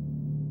life.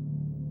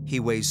 He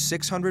weighs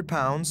 600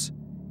 pounds,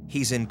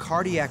 he's in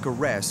cardiac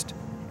arrest,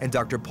 and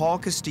Dr. Paul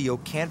Castillo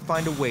can't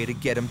find a way to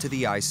get him to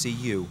the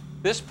ICU.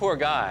 This poor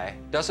guy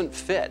doesn't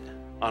fit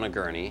on a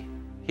gurney.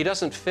 He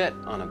doesn't fit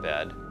on a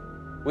bed.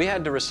 We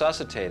had to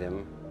resuscitate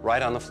him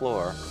right on the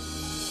floor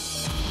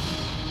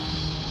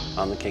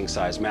on the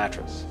king-size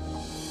mattress.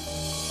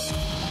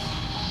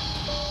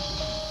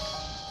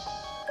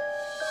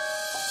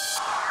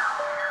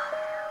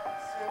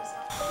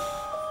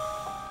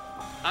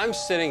 I'm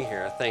sitting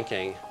here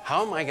thinking,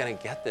 how am I going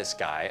to get this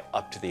guy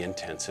up to the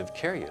intensive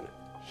care unit?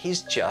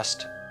 He's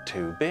just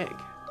too big.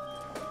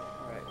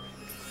 All right,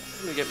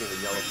 let me get me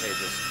the yellow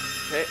pages,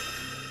 okay?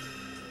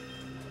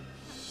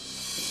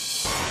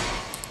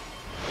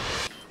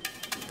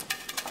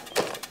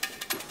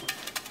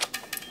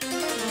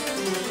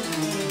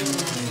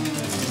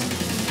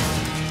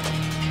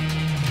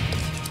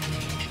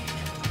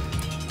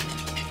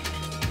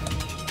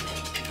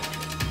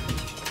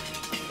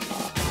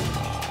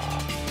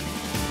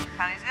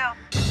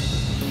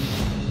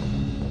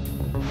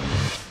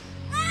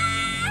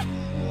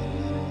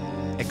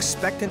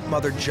 Expectant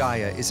mother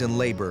Jaya is in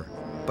labor,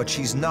 but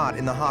she's not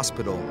in the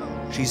hospital.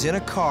 She's in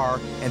a car,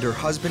 and her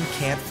husband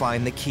can't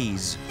find the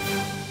keys.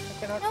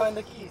 I cannot find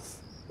the keys.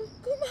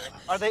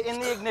 Are they in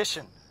the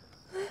ignition?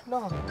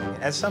 No.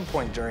 At some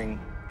point during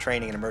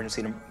training in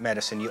emergency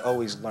medicine, you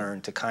always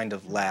learn to kind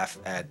of laugh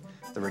at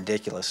the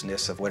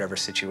ridiculousness of whatever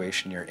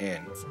situation you're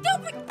in.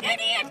 Stupid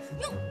idiot!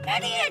 You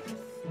idiot!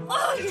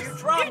 Oh, you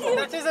drop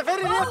idiot! That is a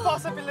very real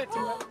possibility.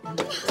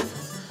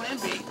 Plan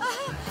B.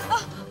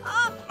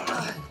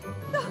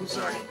 I'm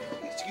sorry.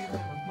 Excuse me.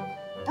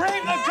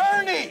 Bring a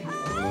gurney!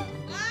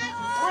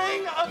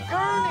 Bring a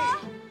gurney!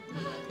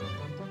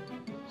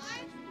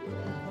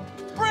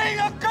 Bring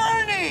a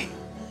gurney!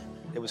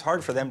 It was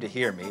hard for them to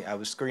hear me. I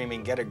was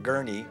screaming, "Get a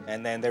gurney,"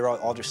 and then they were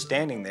all just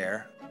standing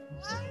there.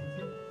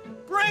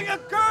 Bring a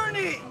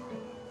gurney!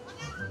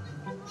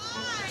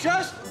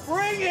 Just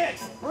bring it!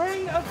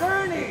 Bring a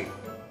gurney!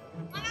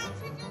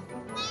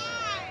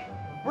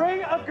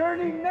 Bring a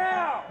gurney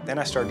now! Then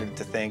I started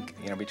to think,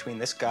 you know, between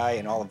this guy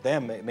and all of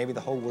them, maybe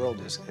the whole world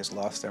has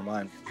lost their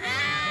mind.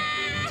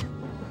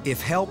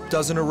 If help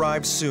doesn't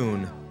arrive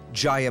soon,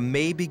 Jaya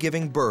may be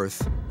giving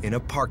birth in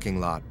a parking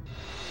lot.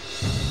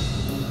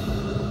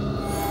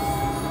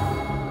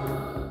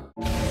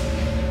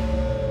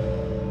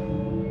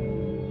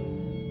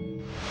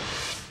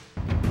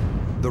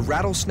 The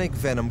rattlesnake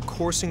venom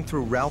coursing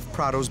through Ralph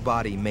Prado's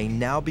body may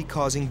now be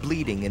causing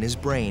bleeding in his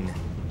brain.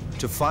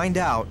 To find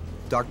out,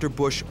 Dr.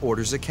 Bush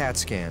orders a CAT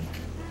scan.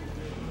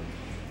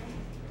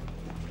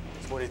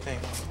 So what do you think?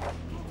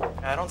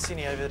 I don't see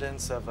any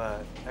evidence of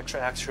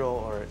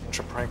extraaxial or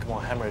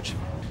intraparenchymal hemorrhage,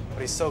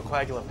 but he's so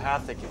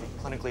coagulopathic, if he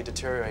clinically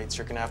deteriorates,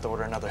 you're gonna have to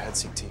order another head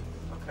CT.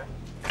 Okay.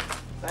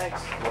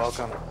 Thanks. You're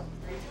welcome.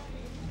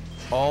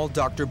 All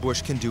Dr.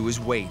 Bush can do is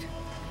wait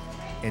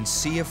and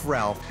see if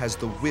Ralph has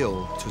the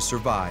will to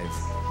survive.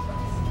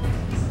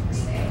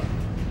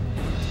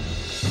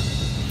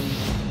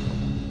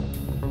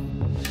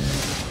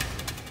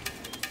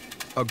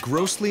 A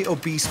grossly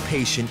obese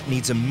patient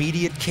needs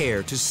immediate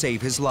care to save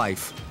his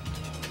life.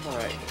 All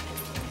right,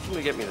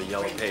 somebody get me the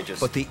yellow pages.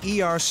 But the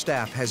ER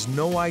staff has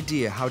no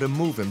idea how to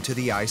move him to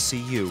the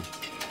ICU.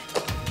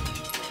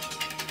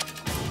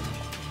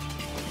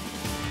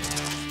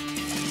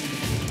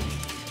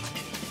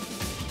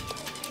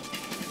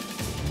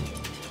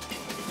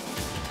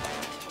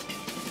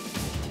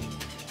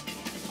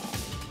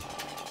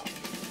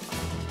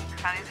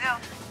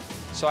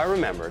 So I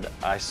remembered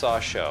I saw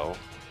a show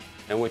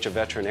in which a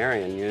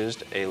veterinarian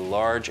used a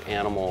large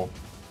animal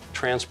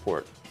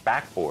transport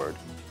backboard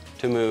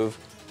to move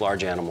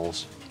large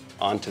animals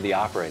onto the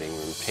operating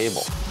room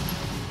table.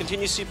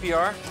 Continue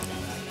CPR.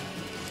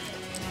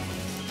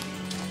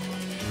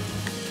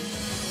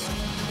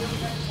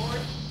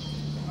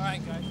 All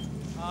right, guys.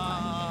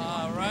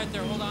 Right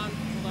there, hold on.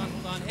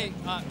 Hey,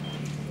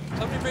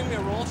 somebody bring me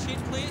a roll sheet,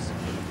 please.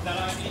 That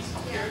I need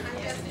secured.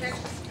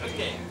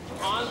 Okay,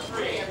 on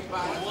 3.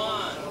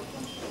 1,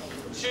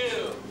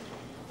 2,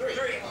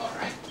 3. All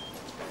right.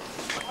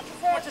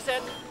 Watch his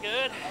head.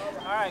 Good.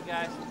 All right,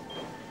 guys.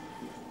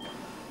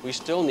 We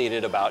still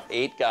needed about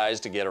 8 guys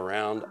to get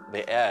around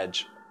the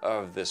edge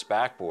of this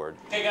backboard.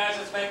 Okay, guys,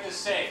 let's make this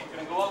safe. We're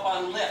gonna go up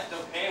on lift,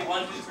 okay?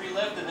 1, 2, 3,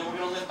 lift, and then we're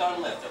gonna lift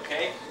on lift,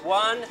 okay?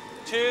 1,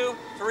 2,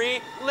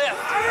 3, lift.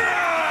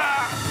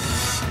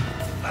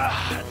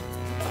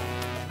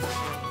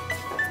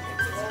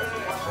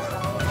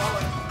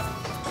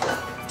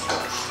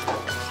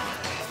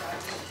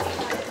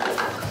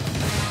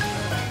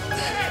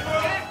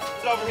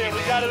 It's over here. We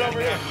got it over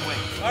here.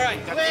 All right,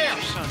 clear.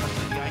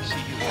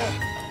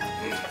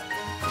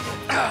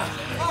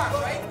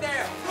 Right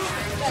there.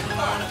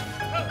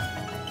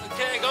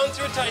 Okay, going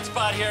through a tight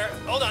spot here.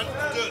 Hold on.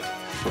 Good.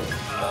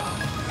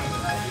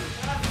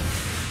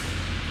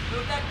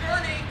 Move that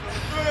gurney.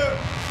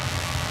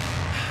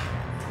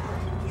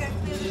 You guys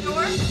clear the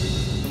door?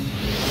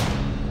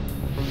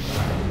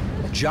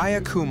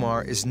 Jaya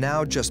Kumar is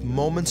now just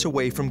moments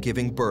away from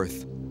giving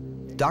birth.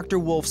 Dr.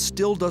 Wolf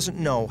still doesn't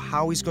know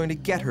how he's going to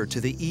get her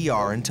to the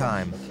ER in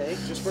time. Okay,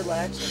 just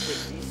relax and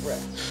take deep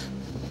breaths.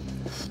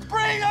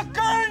 Bring a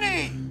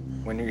gurney!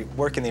 When you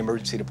work in the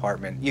emergency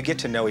department, you get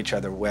to know each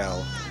other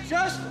well.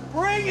 Just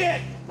bring it!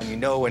 And you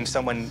know when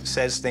someone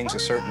says things a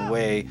certain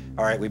way,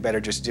 all right, we better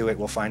just do it,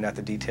 we'll find out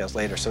the details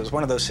later. So it was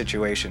one of those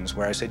situations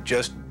where I said,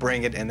 just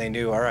bring it, and they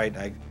knew, all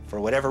right,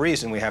 for whatever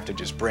reason, we have to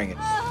just bring it.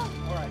 All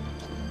right.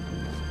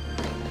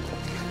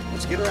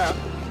 Let's get her out.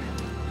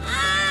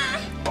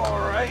 All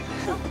right.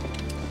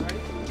 Ready?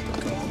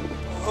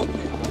 Okay.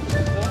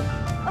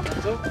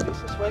 So, face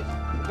this way.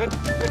 Good.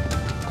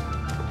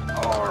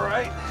 All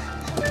right.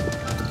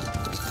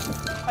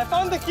 I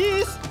found the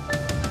keys.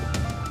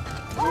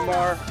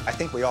 Kumar, I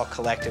think we all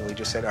collectively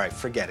just said, all right,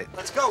 forget it.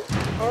 Let's go.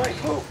 All right,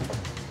 move.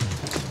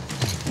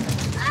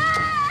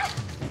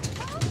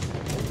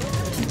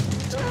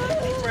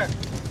 Deep breath.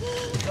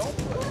 Don't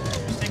push.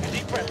 Just take a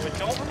deep breath, but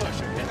don't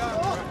push, okay?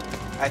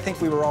 I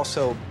think we were all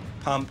so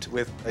pumped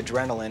with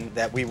adrenaline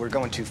that we were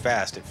going too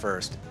fast at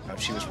first.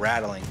 She was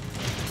rattling.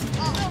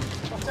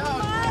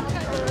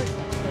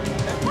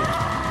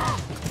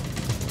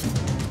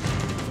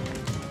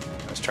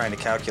 trying to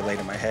calculate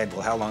in my head,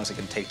 well, how long is it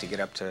going to take to get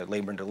up to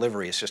labor and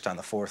delivery? It's just on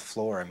the 4th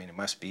floor. I mean, it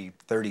must be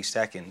 30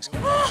 seconds.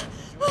 Fine.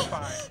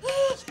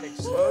 Just take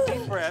slow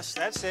deep breaths.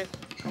 That's it.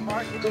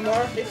 Kumar,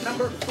 hit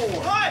number 4.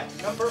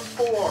 What? Number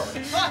 4.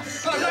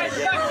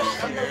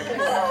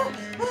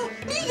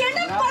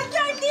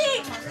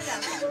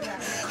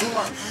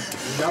 Kumar,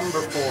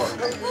 number 4.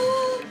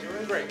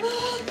 Doing great.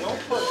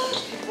 Don't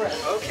push. Deep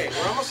breath. Okay,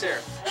 we're almost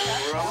there.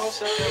 We're almost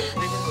there. Take a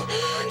look. All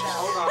right, just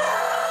hold on.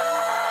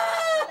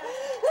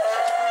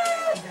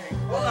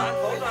 Hold on.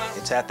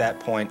 It's at that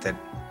point that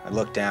I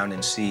look down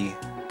and see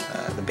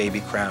the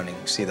baby crowning,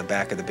 see the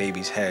back of the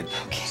baby's head.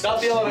 Okay. Stop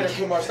the elevator,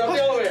 Kumar. Stop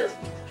the elevator.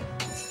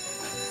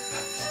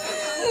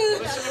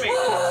 Listen to me.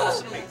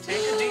 Listen to me.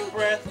 Take a deep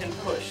breath and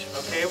push.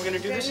 Okay, we're gonna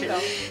do this here.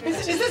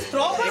 Is this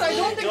proper? I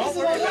don't think this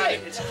is all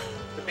right.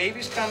 The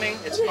baby's coming.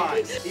 It's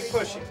fine. Keep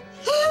pushing.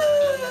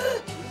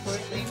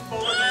 Lean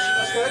forward.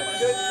 Good.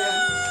 Good.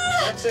 Yeah.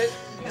 That's it.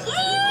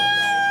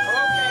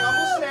 Okay,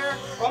 almost there.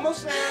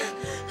 Almost there.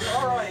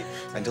 All right.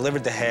 I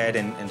delivered the head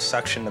and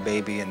suctioned the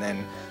baby, and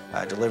then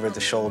delivered the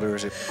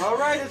shoulders. All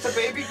right, it's a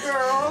baby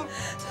girl.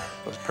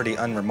 It was a pretty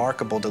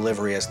unremarkable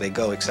delivery as they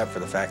go, except for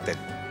the fact that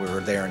we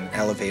were there in an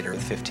elevator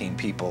with 15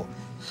 people.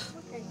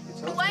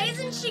 Why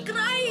isn't she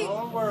crying?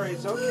 Don't worry,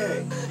 it's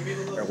okay.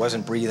 I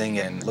wasn't breathing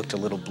and looked a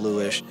little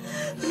bluish.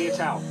 Give me a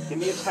towel. Give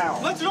me a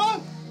towel. What's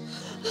wrong?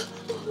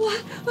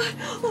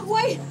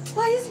 Why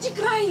isn't she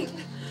crying?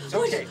 It's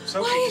okay. It's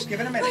okay. Just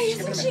give it a minute. Why Just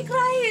give it a isn't minute. she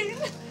crying?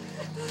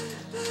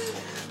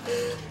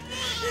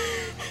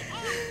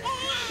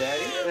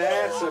 Daddy,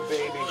 that's a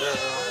baby girl.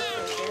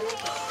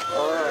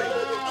 All right.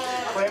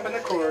 Clamping the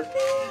cord.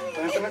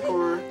 Clamping the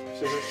cord.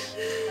 Scissors.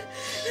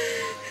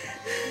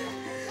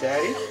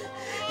 Daddy,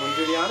 want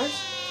to do the honors?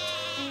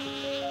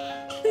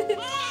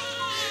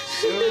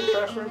 Soon,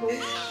 preferably.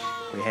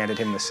 We handed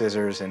him the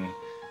scissors, and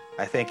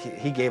I think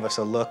he gave us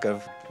a look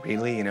of,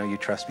 really, you know, you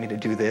trust me to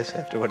do this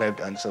after what I've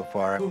done so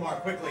far?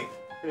 Kumar, quickly.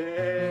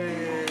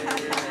 Hey.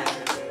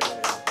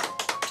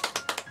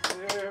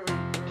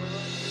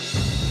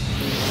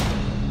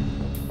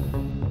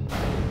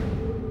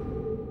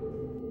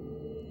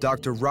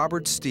 Dr.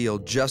 Robert Steele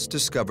just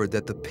discovered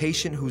that the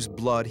patient whose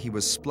blood he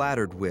was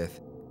splattered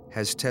with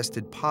has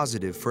tested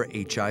positive for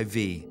HIV,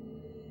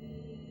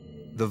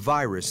 the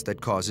virus that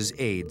causes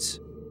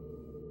AIDS.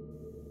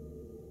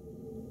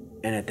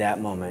 And at that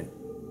moment,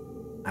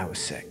 I was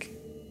sick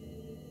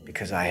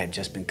because I had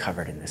just been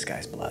covered in this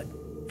guy's blood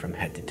from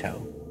head to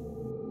toe.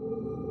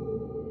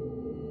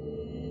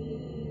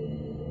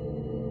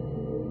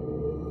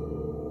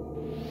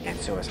 And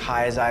so as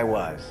high as I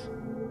was,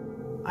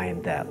 I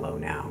am that low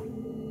now.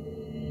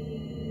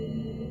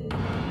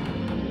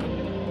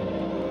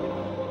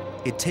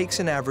 It takes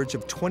an average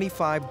of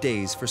 25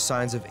 days for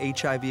signs of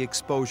HIV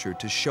exposure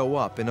to show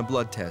up in a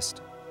blood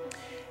test.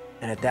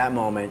 And at that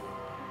moment,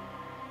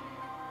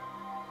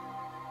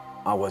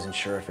 I wasn't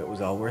sure if it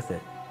was all worth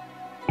it.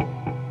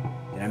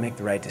 Did I make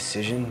the right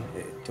decision?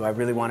 Do I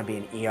really want to be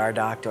an ER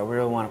doc? Do I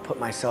really want to put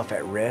myself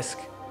at risk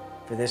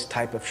for this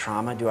type of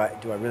trauma? Do I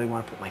really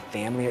want to put my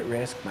family at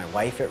risk, my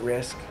wife at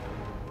risk?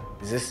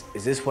 Is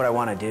this what I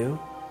want to do?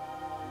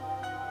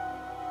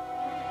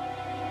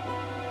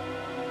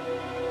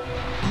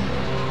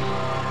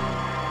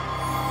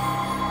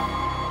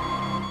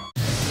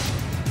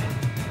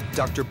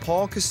 Dr.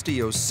 Paul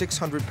Castillo's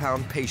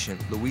 600-pound patient,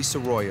 Luis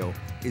Arroyo,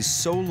 is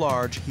so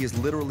large he is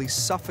literally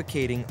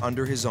suffocating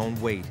under his own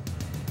weight.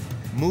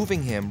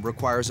 Moving him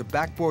requires a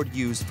backboard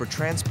used for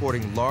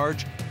transporting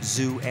large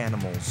zoo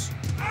animals.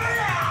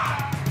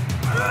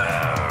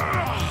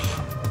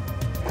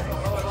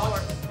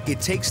 It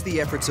takes the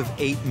efforts of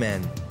 8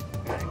 men,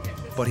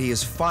 but he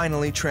is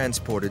finally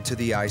transported to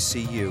the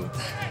ICU. We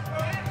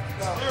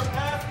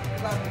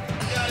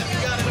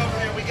got it over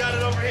here. We got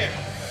it over here.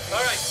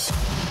 All right.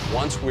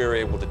 Once we were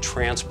able to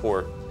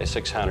transport a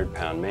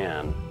 600-pound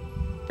man,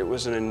 it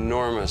was an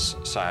enormous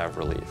sigh of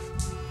relief.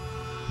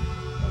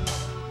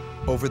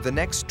 Over the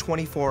next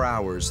 24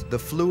 hours, the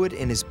fluid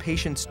in his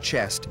patient's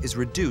chest is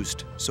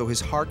reduced so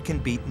his heart can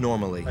beat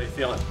normally. How you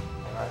feeling?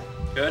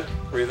 Good?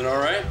 Breathing all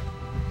right?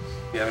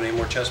 You have any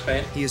more chest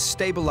pain? He is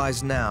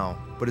stabilized now,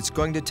 but it's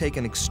going to take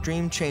an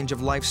extreme change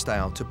of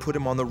lifestyle to put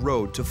him on the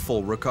road to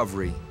full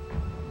recovery.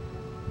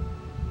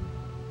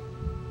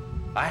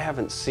 I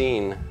haven't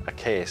seen a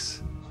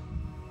case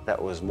that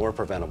was more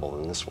preventable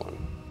than this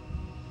one.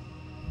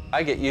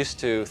 I get used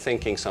to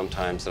thinking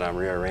sometimes that I'm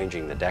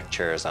rearranging the deck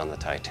chairs on the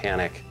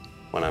Titanic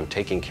when I'm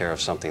taking care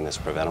of something that's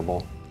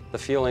preventable. The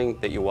feeling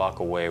that you walk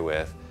away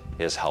with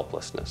is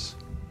helplessness.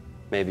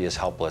 Maybe as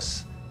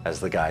helpless as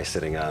the guy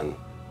sitting on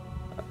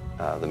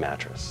the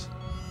mattress.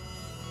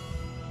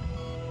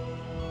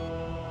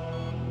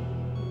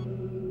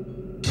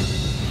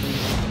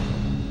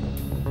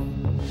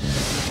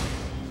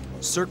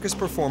 Circus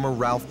performer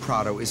Ralph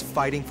Prado is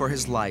fighting for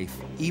his life,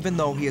 even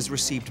though he has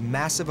received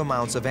massive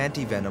amounts of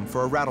antivenom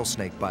for a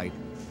rattlesnake bite.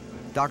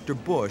 Dr.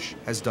 Bush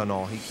has done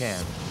all he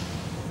can.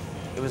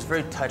 It was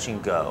very touch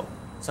and go.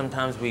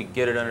 Sometimes we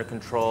get it under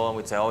control and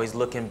we'd say, oh, he's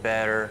looking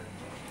better.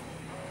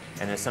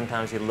 And then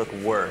sometimes he'd look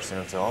worse, and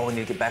it was, oh, we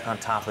need to get back on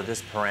top of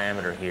this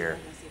parameter here.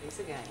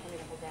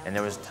 And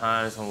there was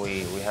times when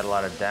we had a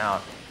lot of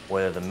doubt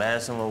whether the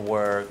medicine would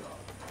work,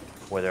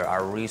 whether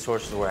our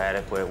resources were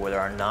adequate, whether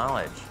our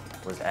knowledge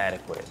was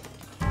adequate.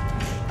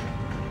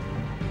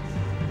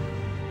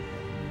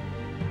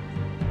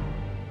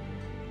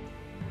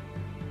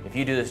 If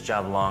you do this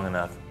job long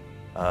enough,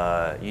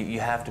 you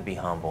have to be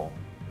humble.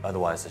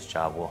 Otherwise, this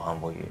job will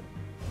humble you.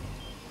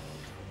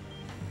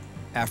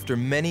 After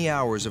many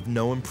hours of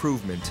no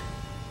improvement,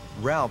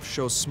 Ralph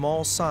shows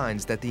small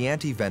signs that the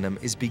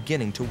antivenom is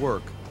beginning to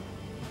work.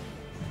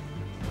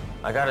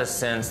 I got a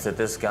sense that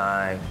this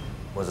guy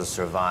was a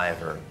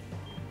survivor,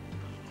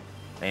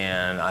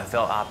 and I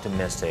felt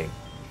optimistic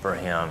for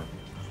him.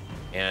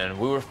 And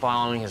we were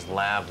following his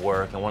lab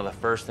work, and one of the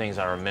first things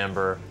I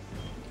remember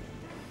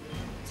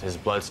is his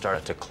blood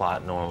started to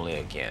clot normally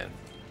again.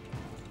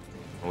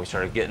 And we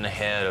started getting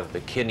ahead of the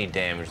kidney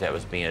damage that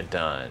was being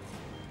done.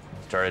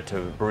 Started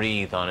to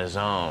breathe on his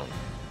own,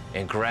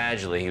 and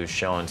gradually he was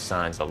showing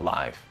signs of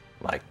life,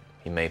 like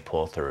he may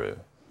pull through.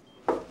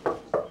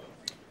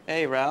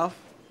 Hey, Ralph.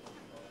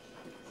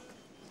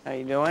 How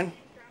you doing?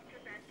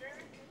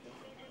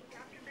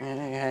 Yeah,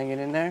 you hanging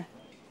in there?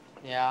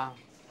 Yeah,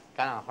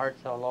 kind of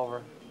hurts all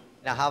over.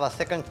 I have a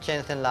second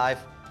chance in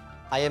life.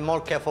 I am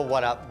more careful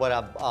what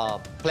I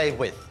play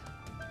with,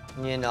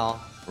 you know.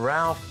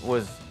 Ralph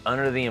was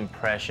under the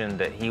impression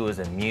that he was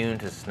immune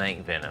to snake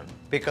venom.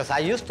 Because I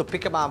used to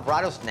pick up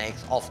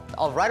rattlesnakes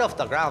right off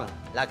the ground,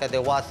 like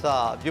there was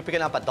you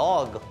picking up a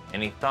dog.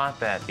 And he thought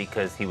that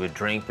because he would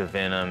drink the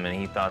venom, and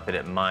he thought that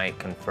it might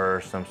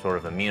confer some sort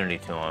of immunity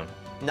to him.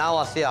 Now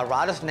I see a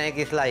rattlesnake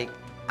is like,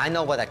 I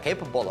know what they're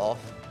capable of.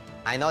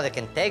 I know they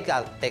can take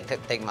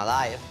my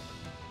life.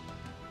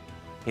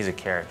 He's a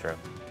character.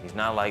 He's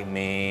not like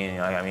me.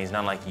 I mean, he's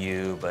not like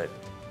you, but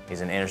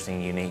he's an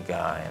interesting, unique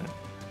guy, and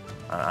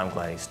I'm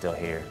glad he's still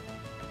here.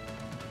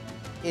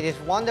 It is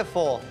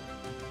wonderful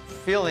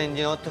feeling,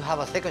 you know, to have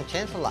a second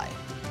chance in life.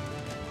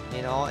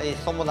 You know,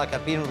 it's almost like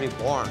I've been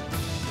reborn.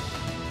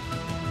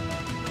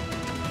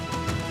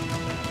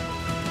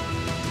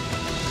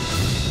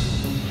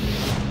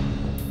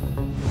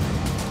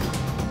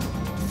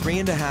 Three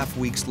and a half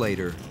weeks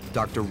later,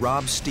 Dr.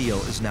 Rob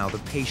Steele is now the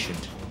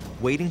patient,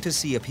 waiting to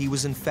see if he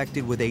was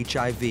infected with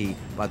HIV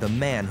by the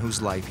man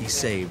whose life he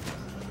saved.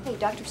 Hey,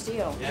 Dr.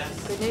 Steele.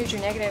 Yes. Good news,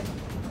 you're negative.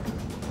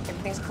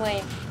 Everything's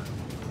clean.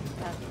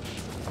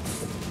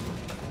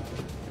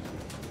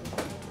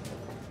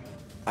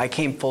 I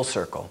came full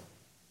circle.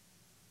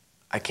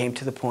 I came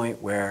to the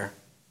point where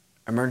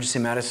emergency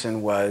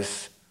medicine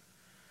was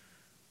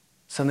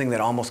something that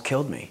almost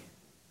killed me.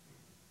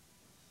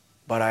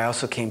 But I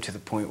also came to the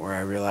point where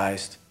I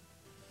realized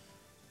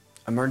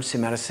emergency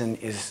medicine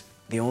is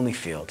the only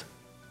field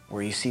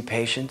where you see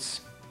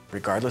patients,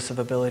 regardless of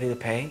ability to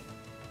pay,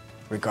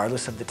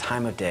 regardless of the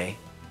time of day,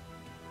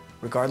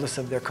 regardless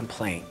of their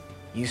complaint,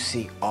 you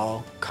see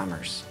all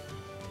comers.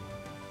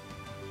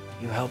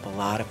 You help a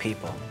lot of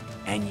people,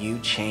 and you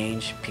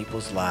change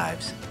people's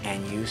lives,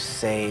 and you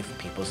save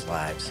people's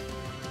lives.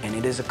 And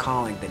it is a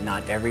calling that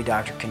not every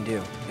doctor can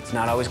do. It's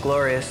not always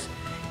glorious.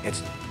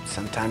 It's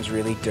sometimes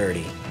really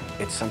dirty.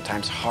 It's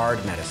sometimes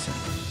hard medicine,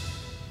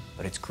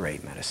 but it's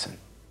great medicine.